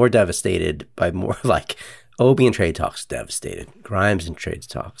was more devastated by more like Obi in trade talks, devastated. Grimes in trade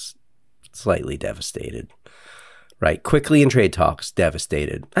talks, slightly devastated. Right, Quickly in trade talks,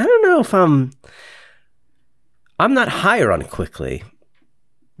 devastated. I don't know if I'm not higher on Quickly.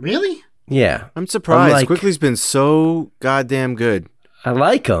 Really? Yeah. I'm surprised. Quickly's been so goddamn good. I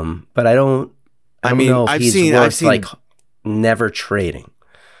like him, but I don't know if I've seen like never trading.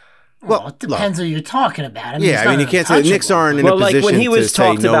 Well, it depends who you're talking about. You can't say the Knicks aren't in a position like when he was to say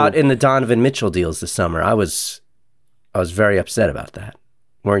talked no. about in the Donovan Mitchell deals this summer, I was very upset about that.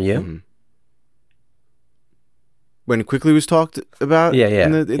 Weren't you? Mm-hmm. When Quickly was talked about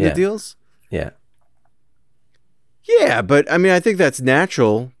in the deals? Yeah. Yeah, but I think that's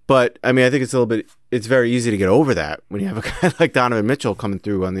natural. But I think it's very easy to get over that when you have a guy like Donovan Mitchell coming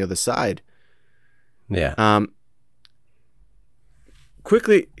through on the other side. Yeah.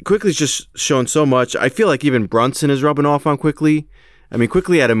 Quickly's just shown so much. I feel like even Brunson is rubbing off on Quickly.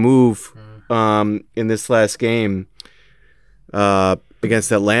 Quickly had a move in this last game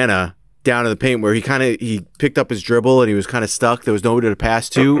against Atlanta down in the paint where he picked up his dribble and he was kind of stuck. There was nobody to pass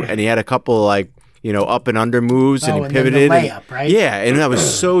to, and he had a couple up and under moves, and he pivoted. Then the layup, right? Yeah, and that was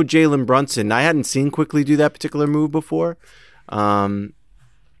so Jalen Brunson. I hadn't seen Quickly do that particular move before.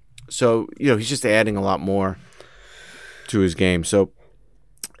 So, he's just adding a lot more to his game. So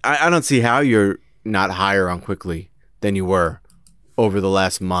I don't see how you're not higher on Quickly than you were over the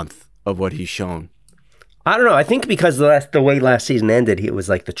last month of what he's shown. I don't know. I think because the way last season ended, it was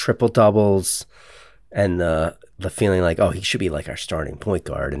like the triple doubles and the feeling like, he should be like our starting point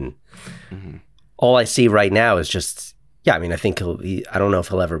guard. And all I see right now is just, I think I don't know if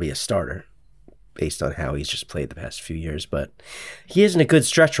he'll ever be a starter based on how he's just played the past few years, but he is in a good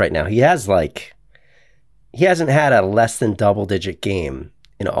stretch right now. He hasn't had a less than double digit game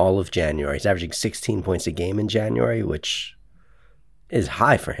in all of January. He's averaging 16 points a game in January, which is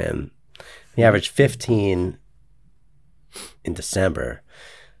high for him. He averaged 15 in December.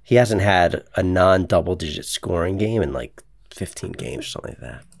 He hasn't had a non-double digit scoring game in like 15 games or something like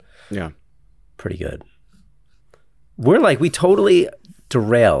that. Yeah. Pretty good. We totally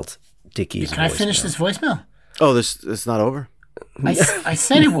derailed Dickie's Can I finish this voicemail? Oh, it's not over? I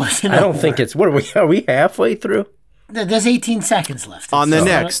said it wasn't I don't over. think it's... Are we halfway through? There's 18 seconds left. On the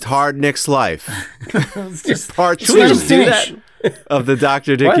next Hard Knicks Life. It's just Part 2 Should we just do that? of the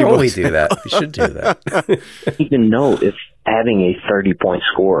Dr. Dickey Why don't we voice. do that? We should do that. Even know if adding a 30-point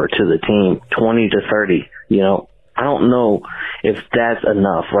scorer to the team, 20 to 30, I don't know if that's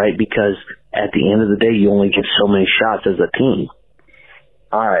enough, right? Because at the end of the day, you only get so many shots as a team.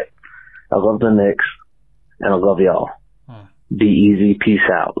 All right. I love the Knicks, and I love y'all. Be easy. Peace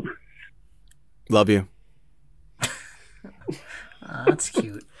out. Love you. That's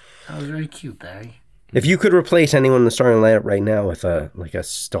cute. That was very cute, Barry. If you could replace anyone in the starting lineup right now with a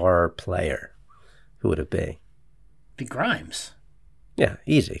star player, who would it be? Be Grimes. Yeah,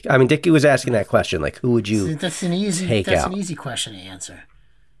 easy. Dickie was asking that question, who would you That's an easy take out? an easy question to answer.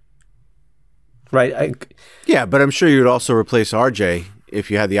 right? Yeah, but I'm sure you would also replace RJ if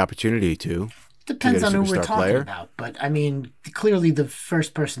you had the opportunity to. Depends get a on who we're superstar talking player. about. But, I mean, clearly the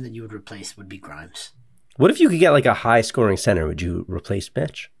first person that you would replace would be Grimes. What if you could get like a high-scoring center? Would you replace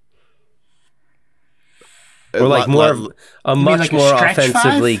Mitch? Or like a much like a more stretch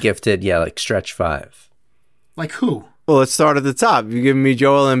offensively five? gifted, like stretch 5. Like who? Well, let's start at the top. You giving me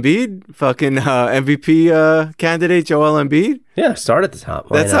Joel Embiid? Fucking MVP candidate Joel Embiid? Yeah, start at the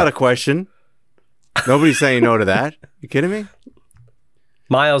top. Why That's not a question. Nobody's saying no to that. You kidding me?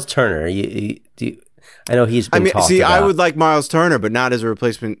 Miles Turner. I know he's been talked about. I would like Miles Turner, but not as a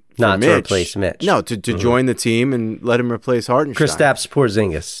replacement for Not Mitch. to replace Mitch. No, to join the team and let him replace Hartenstein. Kristaps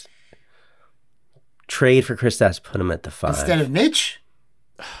Porzingis. Trade for Kristaps, put him at the 5. Instead of Mitch?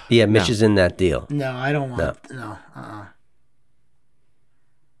 Yeah, Mitch is in that deal. No, I don't want. No.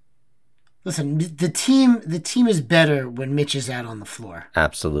 Listen, the team is better when Mitch is out on the floor.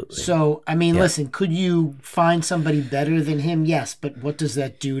 Absolutely. So, I mean, listen, could you find somebody better than him? Yes, but what does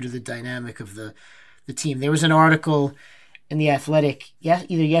that do to the dynamic of the team? There was an article in The Athletic,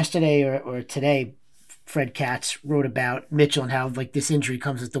 either yesterday or today, Fred Katz wrote about Mitchell and how like this injury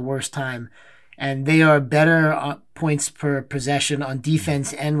comes at the worst time. And they are better points per possession on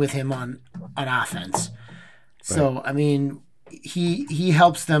defense and with him on offense. So, I mean, he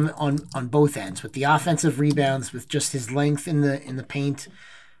helps them on both ends with the offensive rebounds, with just his length in the paint.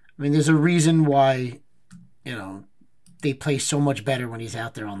 I mean, there's a reason why, they play so much better when he's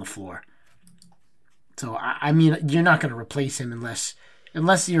out there on the floor. So, I mean, you're not going to replace him unless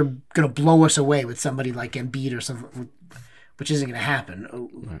you're going to blow us away with somebody like Embiid or something, which isn't going to happen.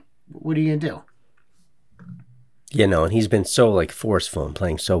 Right. What are you going to do? Yeah, no, and he's been so like forceful and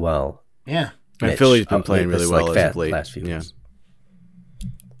playing so well. Yeah. And Philly's been playing really well as of late. Last few weeks.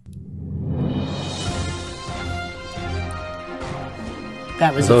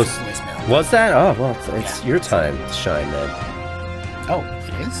 That was those voicemail. Was that? Oh, well, it's your time to shine, man. Oh,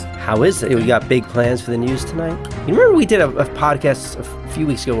 it is? How is it? We got big plans for the news tonight? You remember we did a podcast a few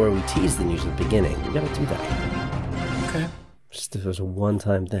weeks ago where we teased the news at the beginning. We got to do that. Okay. It was a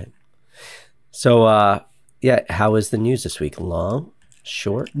one-time thing. So, how is the news this week? Long?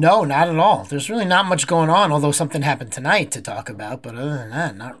 Short? No, not at all. There's really not much going on, although something happened tonight to talk about. But other than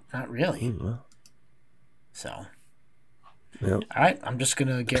that, not really. Well. So, well. All right. I'm just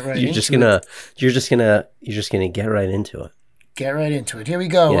gonna get right. You're just gonna get right into it. Get right into it. Here we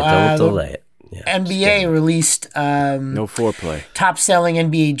go. Yeah, don't delay it. Yeah, NBA released no foreplay. Top selling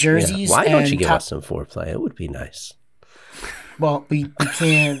NBA jerseys. Yeah. Why don't you give us some foreplay? It would be nice. Well, we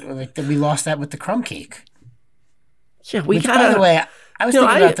can't. Like, we lost that with the crumb cake. Yeah, Which, by the way, I was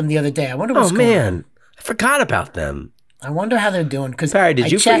thinking about them the other day. I wonder what's going on. I forgot about them. I wonder how they're doing because Barry,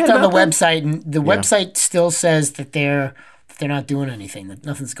 did you checked forget on the about them? website, and the website still says that they're not doing anything. That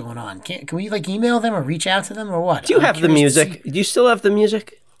nothing's going on. Can we like email them or reach out to them or what? Do you have the music? Do you still have the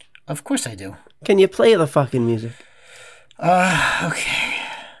music? Of course I do. Can you play the fucking music? Okay.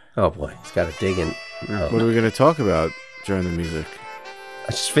 Oh boy, he's got to dig in. Oh. What are we going to talk about during the music?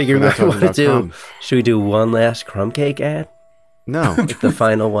 I just figured what we want to do. Crumbs. Should we do one last crumb cake ad? No. Like the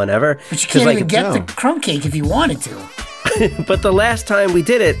final one ever? But you can't even get the crumb cake if you wanted to. But the last time we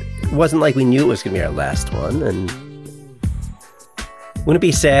did it, it wasn't like we knew it was going to be our last one. And wouldn't it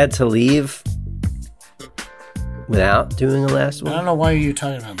be sad to leave without doing a last one? I don't know why you're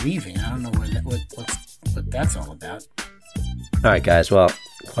talking about leaving. I don't know what that's all about. All right, guys. Well,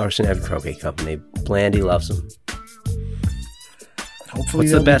 Clarkson Heavy Crumb Cake Company. Blandy loves them.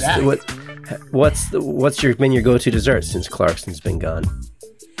 Hopefully, what's the best? What's been your go-to dessert since Clarkson's been gone?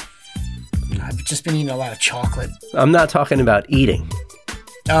 I've just been eating a lot of chocolate. I'm not talking about eating.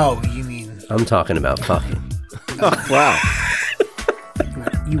 Oh, you mean? I'm talking about fucking. Oh, wow.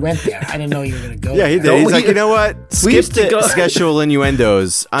 You went there. I didn't know you were going to go. Yeah, he did. there. He's like, you know what? Skip the sexual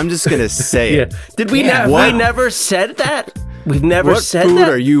innuendos. I'm just going to say it. Did we? We never said that. We've never said that. What food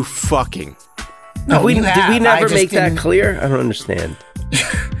are you fucking? No, did we never make that clear? I don't understand.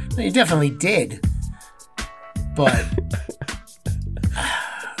 You definitely did, but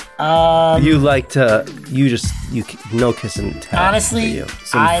you like to no kiss and tell. Honestly,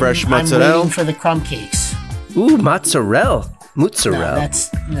 some fresh mozzarella. I'm waiting for the crumb cakes. Ooh, mozzarella.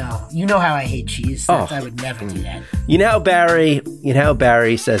 No, you know how I hate cheese. I would never do that. You know how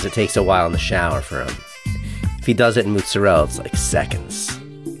Barry says it takes a while in the shower for him. If he does it in mozzarella, it's like seconds.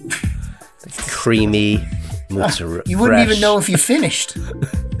 Creamy mozzarella. You wouldn't even know if you finished.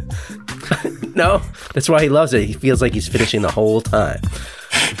 No, that's why he loves it. He feels like he's finishing the whole time.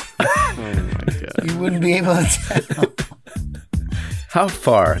 Oh my God. You wouldn't be able to tell. How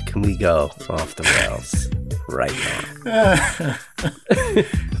far can we go off the rails right now?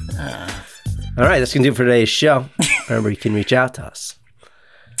 All right, that's going to do it for today's show. Remember, you can reach out to us.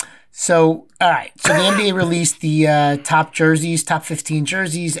 So, all right. So the NBA released the top jerseys, top 15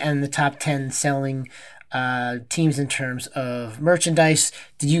 jerseys, and the top 10 selling teams in terms of merchandise.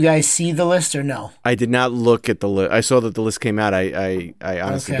 Did you guys see the list or no? I did not look at the list. I saw that the list came out. I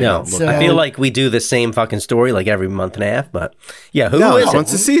honestly did not look I at feel it. like we do the same fucking story like every month and a half, but yeah, who No, is it?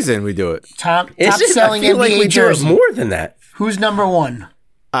 once a season we do it. Top Is it? selling I feel NBA like we jersey. do it more than that. Who's number one?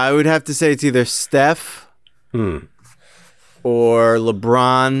 I would have to say it's either Steph or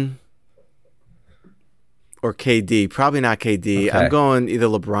LeBron or KD. Probably not KD. Okay. I'm going either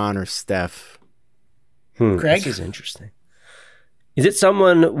LeBron or Steph. Greg? This is interesting. Is it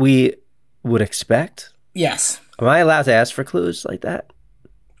someone we would expect? Yes. Am I allowed to ask for clues like that?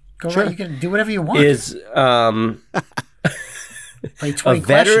 Go right. You can do whatever you want. Is Play a 20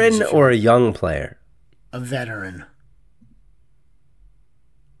 veteran questions. or a young player? A veteran.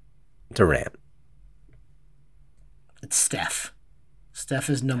 Durant. It's Steph.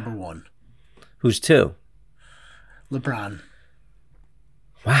 Steph is number one. Who's two? LeBron.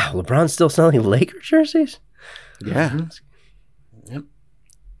 Wow, LeBron's still selling Lakers jerseys? Yeah. Yep.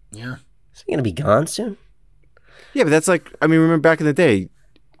 Yeah. Is he going to be gone soon? Yeah, but that's like, I mean, remember back in the day,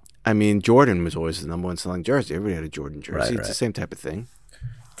 I mean, Jordan was always the number one selling jersey. Everybody had a Jordan jersey. Right, It's the same type of thing.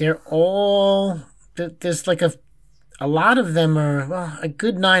 They're all, there's like a lot of them are, well, a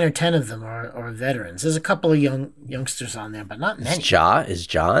good 9 or 10 of them are veterans. There's a couple of youngsters on there, but not many. Is Ja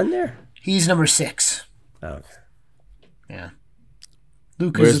in there? He's number 6. Oh, okay. Yeah.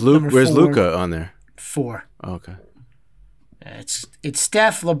 Luka's Where's number 4. Luka on there? 4. Oh, okay. It's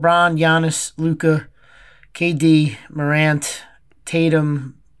Steph, LeBron, Giannis, Luka, KD, Morant,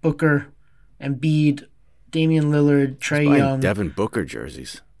 Tatum, Booker, Embiid, Damian Lillard, Trae Buying Young, Devin Booker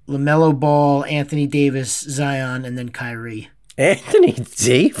jerseys. LaMelo Ball, Anthony Davis, Zion, and then Kyrie. Anthony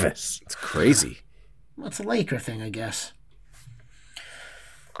Davis. It's crazy. Well, it's a Laker thing, I guess.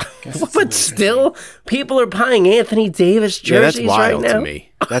 But still, people are buying Anthony Davis jerseys that's wild right now. to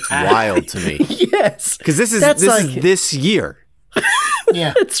me. That's wild to me. Yes, because this is like, this year.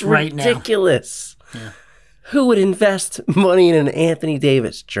 Yeah, it's right ridiculous. Now. Yeah. Who would invest money in an Anthony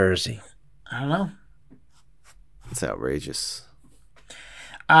Davis jersey? I don't know. It's outrageous.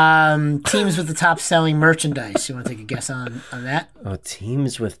 Teams with the top selling merchandise. You want to take a guess on that? Oh,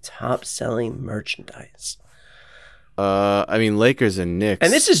 teams with top selling merchandise. I mean, Lakers and Knicks.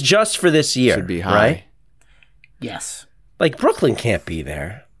 And this is just for this year. Should be high. Right? Yes. Like, Brooklyn can't be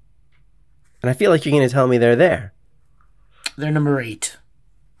there. And I feel like you're going to tell me they're there. They're number 8.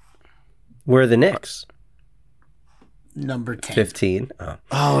 Where are the Knicks? Number 10. 15.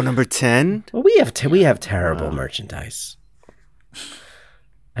 Oh, number 10? Well, we have terrible merchandise.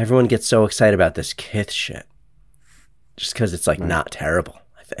 Everyone gets so excited about this Kith shit. Just because it's, like, not terrible,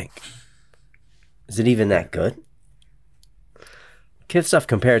 I think. Is it even that good? Kith stuff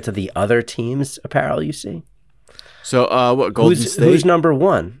compared to the other teams' apparel you see? So, what, Golden State? Who's number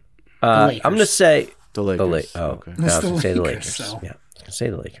one? Lakers. I'm going to say... The Lakers. Okay. It's I was the going to say the Lakers, Lakers. so. Yeah, I was going to say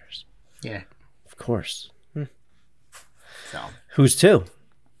the Lakers. Yeah. Of course. So. Who's 2?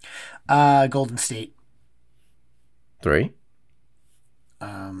 Golden State. 3?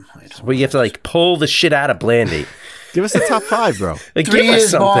 Well, you have to, like, pull the shit out of Blandy. Give us the top 5, bro. Like, 3 give us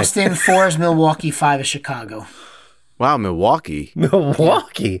is something. Boston, 4 is Milwaukee, 5 is Chicago. Wow, Milwaukee.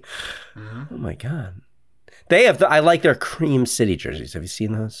 Milwaukee. Mm-hmm. Oh my god. They have I like their Cream City jerseys. Have you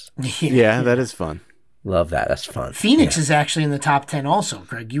seen those? Yeah, that is fun. Love that. That's fun. Phoenix is actually in the top 10 also,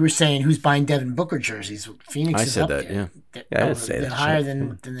 Greg. You were saying who's buying Devin Booker jerseys. Phoenix I is said up that, there. yeah. I didn't say They're that higher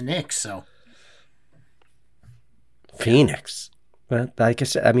shit. than the Knicks, so. Phoenix. But like I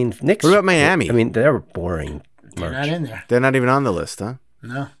said, I mean, Knicks. What about Miami? I mean, they're boring. They're merch. not in there. They're not even on the list, huh?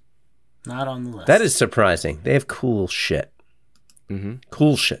 No. Not on the list. That is surprising. They have cool shit. Mm-hmm.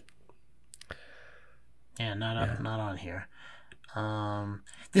 Cool shit. Yeah, not on here.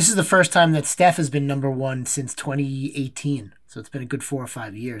 This is the first time that Steph has been number 1 since 2018. So it's been a good 4 or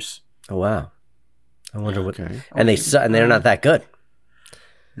 5 years. Oh wow. I wonder what. Okay. And they're not that good.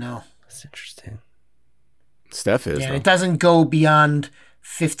 No. That's interesting. Steph is. Yeah, and though. it doesn't go beyond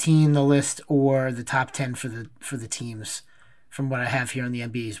 15 the list or the top 10 for the teams from what I have here on the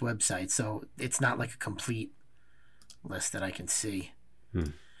NBA's website. So it's not like a complete list that I can see.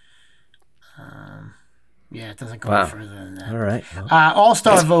 Yeah, it doesn't go Wow. further than that. All right.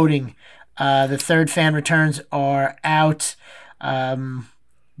 All-Star voting. The third fan returns are out.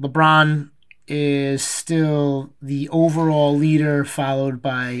 LeBron is still the overall leader, followed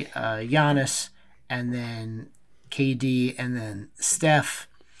by Giannis, and then KD, and then Steph.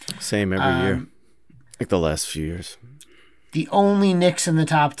 Same every year. Like the last few years. The only Knicks in the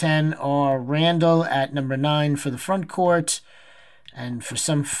top 10 are Randall at number 9 for the front court, and for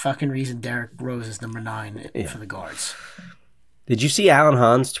some fucking reason, Derrick Rose is number 9 for the guards. Did you see Alan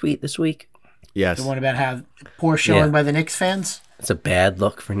Hahn's tweet this week? Yes. The one about how poor showing by the Knicks fans? It's a bad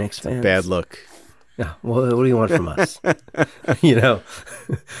look for Knicks fans. Bad look. Yeah. What do you want from us? You know,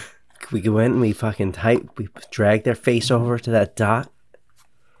 we went and we fucking we dragged their face over to that dot.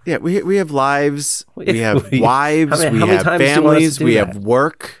 Yeah, we have lives, we have wives, how we many have times do you want us families, to do we that? have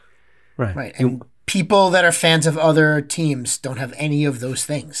work. Right. And people that are fans of other teams don't have any of those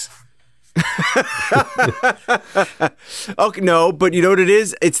things. Okay, no, but you know what it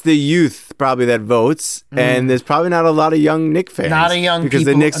is? It's the youth probably that votes, and there's probably not a lot of young Knicks fans. Not a young because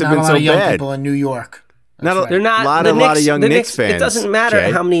people, the Knicks have not been a lot so of young bad. people in New York. They're not. A lot of young Knicks fans. It doesn't matter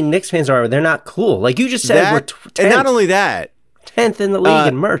Jay. how many Knicks fans are. They're not cool. Like you just said, That- we're 10th, and not only that, 10th in the league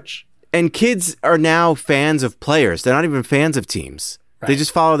in merch. And kids are now fans of players. They're not even fans of teams. They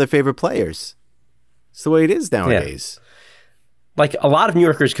just follow their favorite players. It's the way it is nowadays. Like a lot of New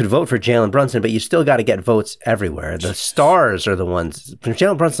Yorkers could vote for Jalen Brunson, but you still got to get votes everywhere. The stars are the ones.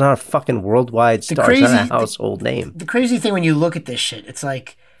 Jalen Brunson's not a fucking worldwide star. He's not a household name. The crazy thing when you look at this shit, it's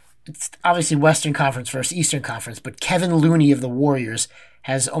like, it's obviously Western Conference versus Eastern Conference, but Kevin Looney of the Warriors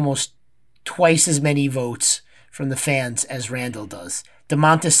has almost twice as many votes from the fans as Randall does.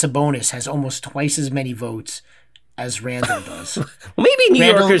 Domantas Sabonis has almost twice as many votes as Randall does. Well, maybe New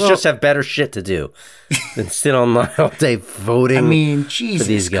Randall- Yorkers just have better shit to do than sit online all day voting. I mean, Jesus, for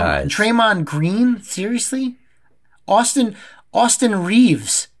these come on. guys. Draymond Green, seriously? Austin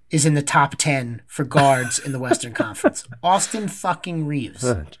Reeves is in the top 10 for guards in the Western Conference. Austin fucking Reeves.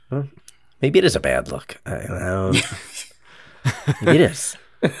 Well, maybe it is a bad look. I don't know. Maybe it is.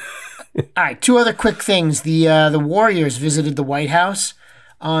 All right, two other quick things. The Warriors visited the White House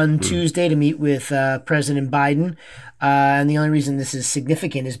on Tuesday to meet with President Biden. And the only reason this is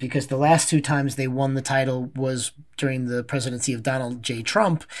significant is because the last two times they won the title was during the presidency of Donald J.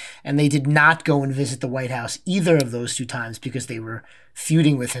 Trump, and they did not go and visit the White House either of those two times because they were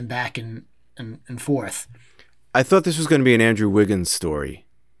feuding with him back and forth. I thought this was going to be an Andrew Wiggins story.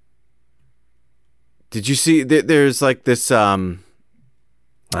 Did you see? There's like this thing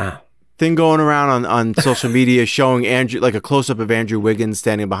going around on social media showing Andrew, like a close up of Andrew Wiggins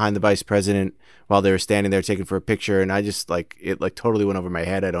standing behind the vice president while they were standing there taking for a picture, and I just it totally went over my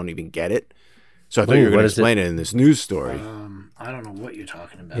head. I don't even get it. So I thought you were going to explain it in this news story. I don't know what you're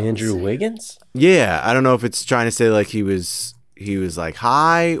talking about. Andrew Wiggins? Yeah, I don't know if it's trying to say like he was like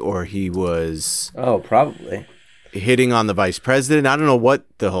high or he was probably hitting on the vice president. I don't know what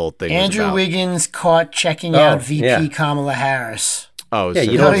the whole thing was Andrew about. Wiggins caught checking out VP Kamala Harris. Oh, yeah,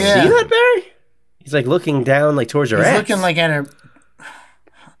 so you don't see that, Barry? He's like looking down like towards her He's ass. looking like at her.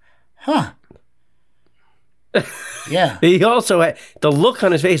 Huh. Yeah. He also had the look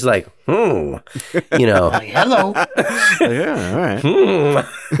on his face, like, you know. Like, hello. Yeah, all right.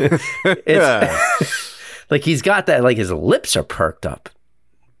 It's like he's got that, like his lips are perked up.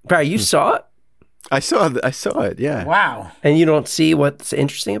 Barry, you saw it? I saw it. Yeah. Wow. And you don't see what's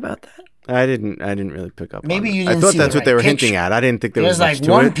interesting about that? I didn't really pick up. Maybe on you it. didn't I thought see that's the what they right were picture. hinting at. I didn't think there There's was like much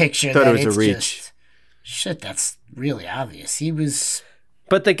to one it. picture Thought that it was it's a reach. just shit. That's really obvious. He was.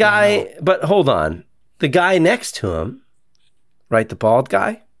 But the guy, but hold on, the guy next to him, right, the bald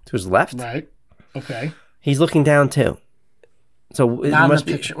guy to his left, Right. Okay. he's looking down too. So it Not in the must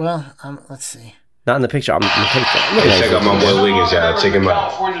be picture. Well, let's see. not in the picture. I'm Hey, check out my boy Wiggins, y'all. Check him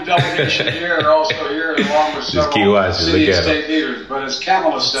out. California delegation here and also here along with Just keep watching. city Look and at state him. leaders. But as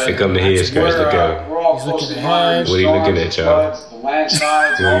Kamala said, They come to hear, scratch the cover. we're all closely monitoring What are you looking at, y'all? floods, the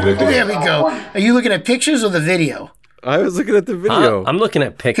landslides. What are you looking There we go. Are you looking at pictures or the video? I was looking at the video. I'm looking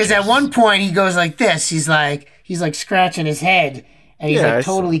at pictures. Because at one point he goes like this. He's like scratching his head and he's Yeah, I like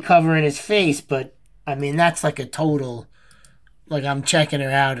saw- totally covering his face. But I mean, that's like a total, like I'm checking her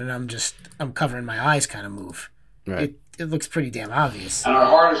out and I'm covering my eyes kind of move. Right. It looks pretty damn obvious. And our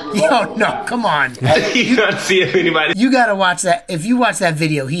heart is with Yo, no, come on. You don't see if anybody. You got to watch that. If you watch that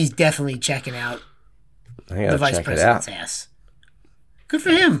video, he's definitely checking out I the gotta vice check it president's out. ass. Good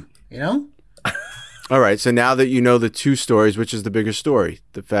for him, you know? All right. So now that you know the two stories, which is the bigger story?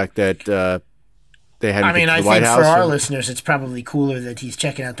 The fact that they had. I mean, to I the White think House for our or- listeners, it's probably cooler that he's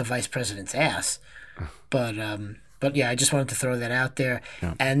checking out the vice president's ass. But yeah, I just wanted to throw that out there.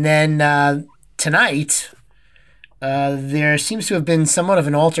 Yeah. And then tonight, there seems to have been somewhat of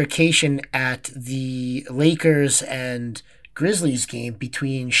an altercation at the Lakers and Grizzlies game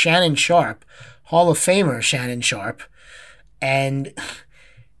between Shannon Sharp, Hall of Famer Shannon Sharp, and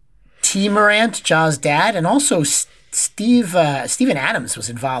T. Morant, Ja's dad, and also Steven Adams was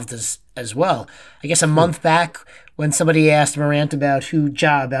involved as well. I guess a month back when somebody asked Morant about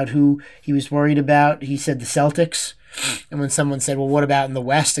who he was worried about, he said the Celtics. And when someone said, well, what about in the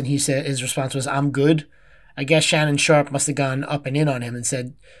West? And his response was, I'm good. I guess Shannon Sharpe must have gone up and in on him and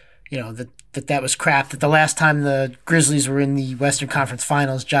said, that was crap, that the last time the Grizzlies were in the Western Conference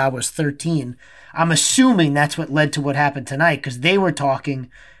Finals, Ja was 13. I'm assuming that's what led to what happened tonight, because they were talking,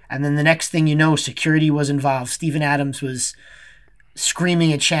 and then the next thing you know, security was involved. Steven Adams was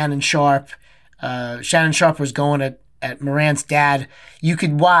screaming at Shannon Sharpe. Shannon Sharpe was going at Morant's dad. You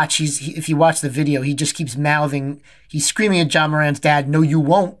could watch, if you watch the video, he just keeps mouthing, he's screaming at John Morant's dad, no you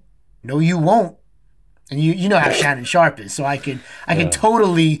won't, no you won't. And you know how Shannon Sharpe is, so I could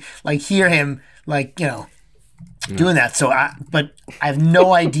totally hear him doing that. So but I have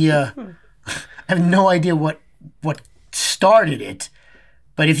no idea. I have no idea what started it.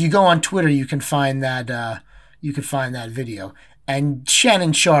 But if you go on Twitter, you can find that video. And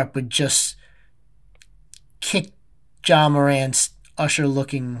Shannon Sharpe would just kick John Morant's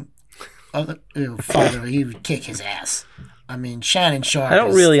Usher-looking father. He would kick his ass. I mean, Shannon Sharpe. I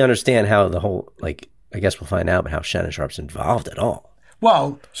don't really understand how the whole I guess we'll find out how Shannon Sharpe's involved at all.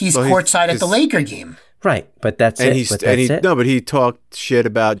 Well, he's courtside at the Laker game. Right, but that's it. No, but he talked shit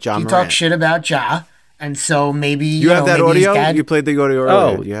about Ja Morant. He talked shit about Ja, and so maybe you have that audio. You played the audio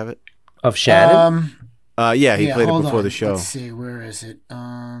earlier. Do you have it of Shannon? Yeah, he played it before the show. Let's see, where is it?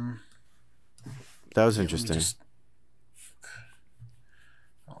 That was interesting.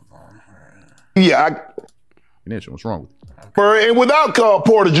 Hold on. Yeah, what's wrong with you? And without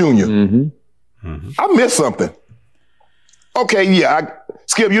Porter Jr., I missed something. Okay, yeah,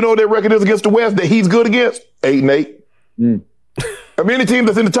 Skip, you know what their record is against the West that he's good against? 8-8. Of any team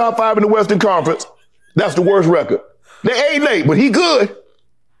that's in the top 5 in the Western Conference, that's the worst record. They're 8-8, but he good.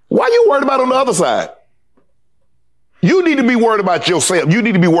 Why you worried about on the other side? You need to be worried about yourself. You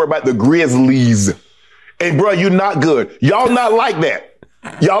need to be worried about the Grizzlies. And, bro, you're not good. Y'all not like that.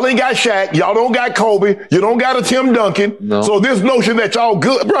 Y'all ain't got Shaq. Y'all don't got Kobe. You don't got a Tim Duncan. No. So this notion that y'all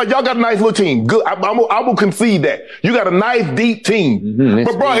good, bro, y'all got a nice little team. Good. I will concede that. You got a nice, deep team.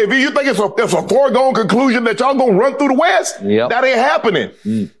 But, bro, if you think it's a foregone conclusion that y'all gonna run through the West, that ain't happening.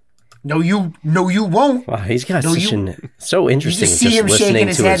 No, you won't. Wow, he's got so interesting. You just see him shaking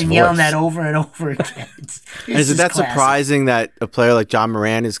his head and yelling that over and over again. Is that surprising that a player like Ja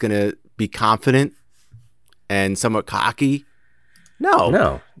Morant is going to be confident and somewhat cocky?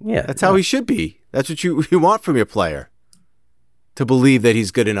 No. Yeah. That's how he should be. That's what you want from your player. To believe that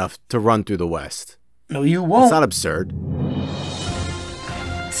he's good enough to run through the West. No, you won't. It's not absurd.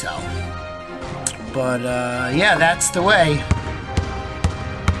 So. But, yeah, that's the way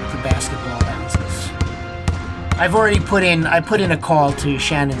the basketball bounces. I've already put in a call to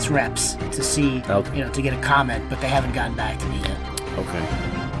Shannon's reps to see, to get a comment, but they haven't gotten back to me yet. Okay.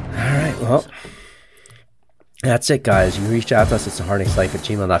 All right, well. That's it, guys. You can reach out to us. It's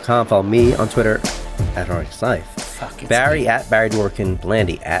thehardknickslife@gmail.com. Follow me on Twitter @hardknickslife. Barry @Barry Dworkin.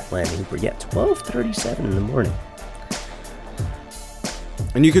 Blandy @Blandy Hooper. Yeah, 12:37 in the morning.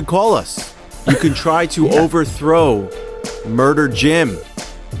 And you could call us. You can try to overthrow Murder Jim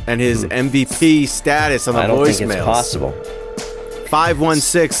and his MVP status on the voicemails. I don't think it's possible.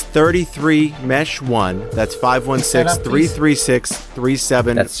 516-33-MESH-1. That's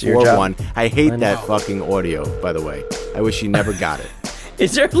 516-336-3741. I hate that fucking audio, by the way. I wish you never got it.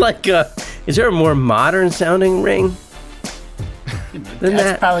 Is there a more modern sounding ring?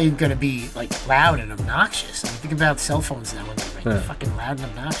 That's probably going to be loud and obnoxious. Think about cell phones now when they're fucking loud and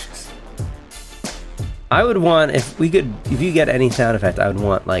obnoxious. I would want, if you get any sound effect, I would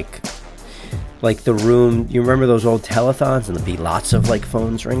want the room. You remember those old telethons, and there'd be lots of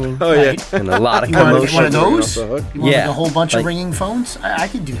phones ringing. Oh yeah, and a lot of you commotion. One of those? You want a whole bunch of ringing phones? I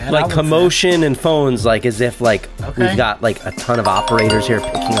could do that. Commotion and phones, as if we've got a ton of operators here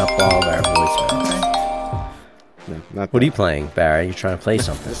picking up all of our voicemails. No, what are you playing, Barry? You're trying to play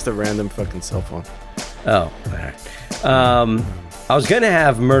something? Just a random fucking cell phone. Oh, all right. I was gonna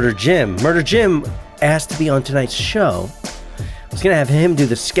have Murder Jim. Murder Jim asked to be on tonight's show. I was gonna have him do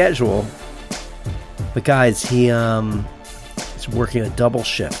the schedule. But guys, he's working a double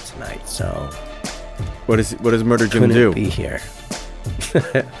shift tonight, so what does Murder Jim do? Couldn't be here.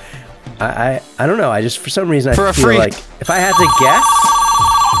 I don't know. I just for some reason I feel like if I had to guess,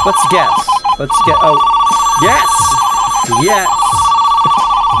 let's guess. Oh, yes.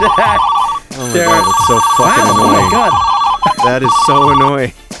 Oh my god, it's so fucking annoying. Oh my god, that is so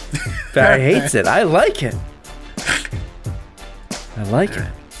annoying. Barry hates it. I like it.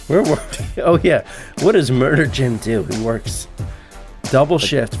 We're working. Oh yeah. What does Murder Jim do? He works double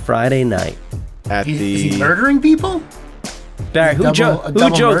shift Friday night. Is he murdering people? Barry, who joked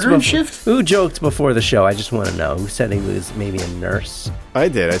murder shift? Who joked before the show? I just want to know. Who said he was maybe a nurse? I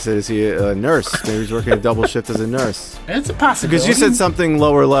did. I said, is he a nurse? Maybe he's working a double shift as a nurse. It's a possibility. Because you said something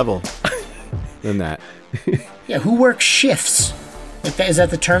lower level than that. Yeah, who works shifts? Is that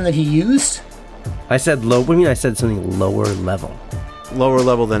the term that he used? I said low. What do you mean? I said something lower level. Lower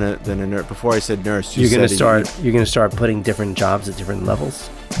level than a nurse. Before I said nurse, You're gonna start putting different jobs at different levels.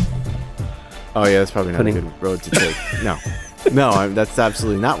 Oh yeah, that's probably not a good road to take. No, that's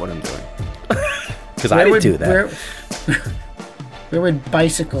absolutely not what I'm doing. Because I didn't do that. Where would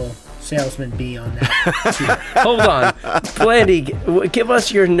bicycle salesman be on that? Hold on, Blandy, give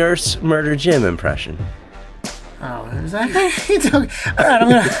us your Nurse Murder Jim impression. Oh, is that? All right, I'm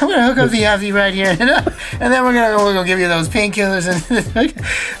gonna hook up the IV right here, and then we're gonna give you those painkillers, and I'm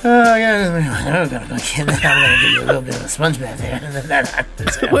gonna give you a little bit of a sponge bath there.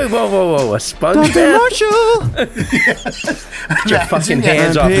 Wait, whoa, a sponge bath? Marshall, get your fucking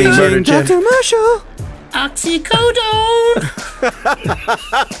hands off me, Murder Jim. Dr. Marshall, oxycodone.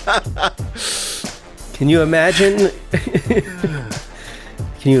 Can you imagine?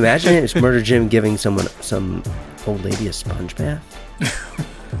 Can you imagine it's Murder Jim giving some old lady a sponge bath?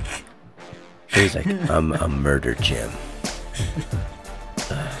 He's like, I'm Murder Jim.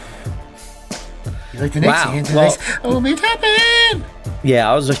 Like the next it happened.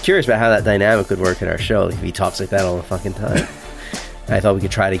 Yeah, I was just curious about how that dynamic would work in our show. If he talks like that all the fucking time. I thought we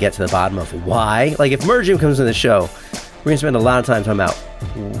could try to get to the bottom of why. Like, if Murder Jim comes to the show, we're gonna spend a lot of time talking about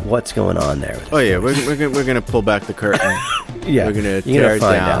what's going on there. Oh yeah, we're gonna pull back the curtain. Yeah, we're gonna you're tear gonna it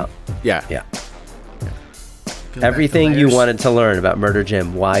find down. out. Yeah. Everything you wanted to learn about Murder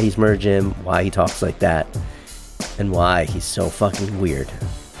Jim, why he's Murder Jim, why he talks like that, and why he's so fucking weird,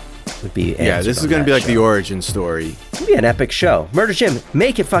 would be Yeah, this is gonna be like the origin story. It'll be an epic show. Murder Jim,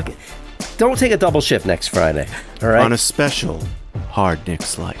 make it fucking. Don't take a double shift next Friday. All right. On a special Hard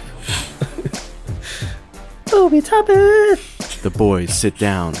Nick's Life. Booby Toppin'. The boys sit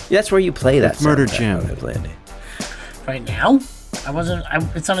down. That's where you play that. With Murder Jim. Right now,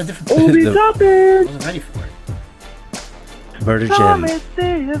 it's on a different. Booby Toppin'. I wasn't ready for it. Murder Jim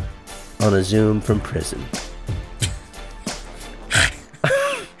on a Zoom from prison.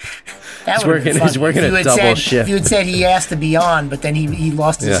 He's working a double shift. If you had said he asked to be on, but then he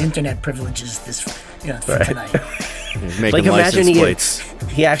lost his internet privileges tonight. Like, imagine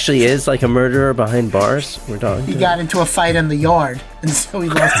he actually is like a murderer behind bars. We're talking. He got into a fight in the yard, and so he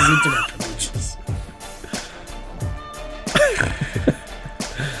lost his internet privileges.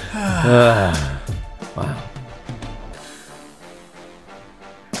 Wow.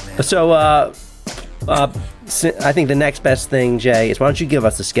 So, I think the next best thing, Jay, is why don't you give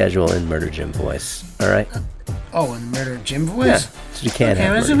us the schedule in Murder Jim voice? All right. Oh, in Murder Jim voice. Yeah, so you can't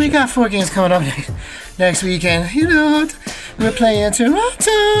have. So we got 4 games coming up next weekend. We're playing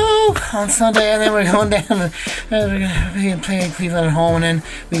Toronto on Sunday, and then we're going down. We're gonna play Cleveland at home, and then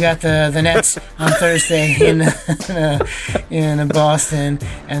we got the Nets on Thursday in Boston,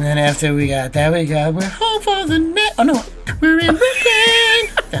 and then after we got that, we're home for the Nets. Oh no, we're in Brooklyn.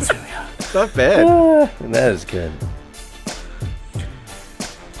 That's where we are. Not bad. That is good.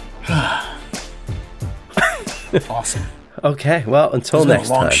 Awesome. Okay, well, until next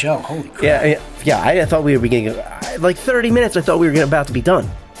time. Long show. Holy crap. Yeah. I thought we were beginning. Like 30 minutes. I thought we were about to be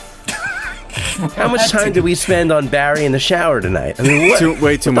done. How much time did we spend on Barry in the shower tonight? I mean,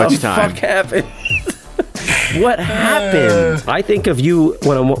 way too much time. What the fuck happened? What happened? I think of you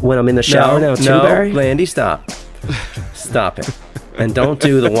when I'm in the shower now too, Barry. Landy, stop it, and don't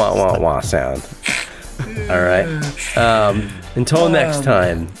do the wah wah wah sound. All right. Until next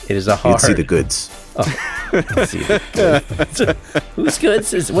time, it is a hard. You'd see the goods. Oh, see the goods. Whose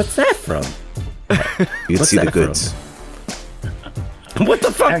goods is? What's that from? You'd see the goods. What the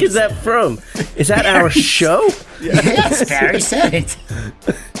fuck is that from? Is that our show? Yes, Barry said it.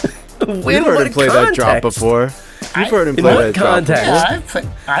 We've heard him play that drop before. You've heard him play that drop before. Yeah,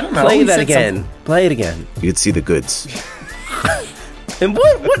 I don't know. Play that again. Play it again. You'd see the goods. And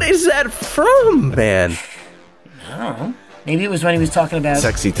what is that from, man? I don't know. Maybe it was when he was talking about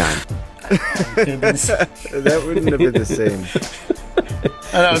Sexy Time. That wouldn't have been the same.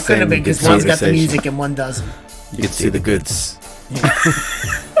 Oh, no, it couldn't have been because one's got the music and one doesn't. You could see the goods.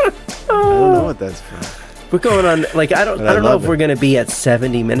 I don't know what that's from. We're going on, like, I don't know if we're going to be at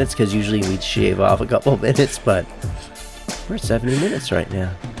 70 minutes because usually we'd shave off a couple minutes, but we're at 70 minutes right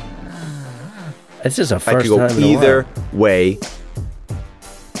now. This is a first time in a while. I could go either way.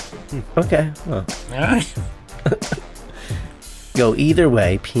 Okay, well. All right. Go either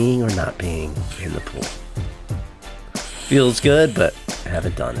way, peeing or not peeing in the pool. Feels good, but I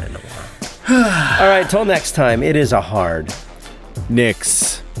haven't done it in a while. All right, till next time, it is a hard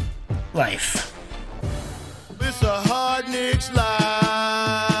Knicks. Life. It's a hard Knicks life.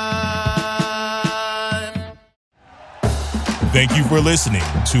 Thank you for listening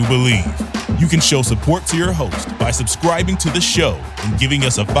to Believe. You can show support to your host by subscribing to the show and giving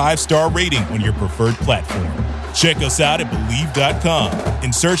us a 5-star rating on your preferred platform. Check us out at Believe.com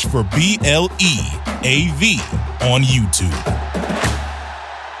and search for BLEAV on YouTube.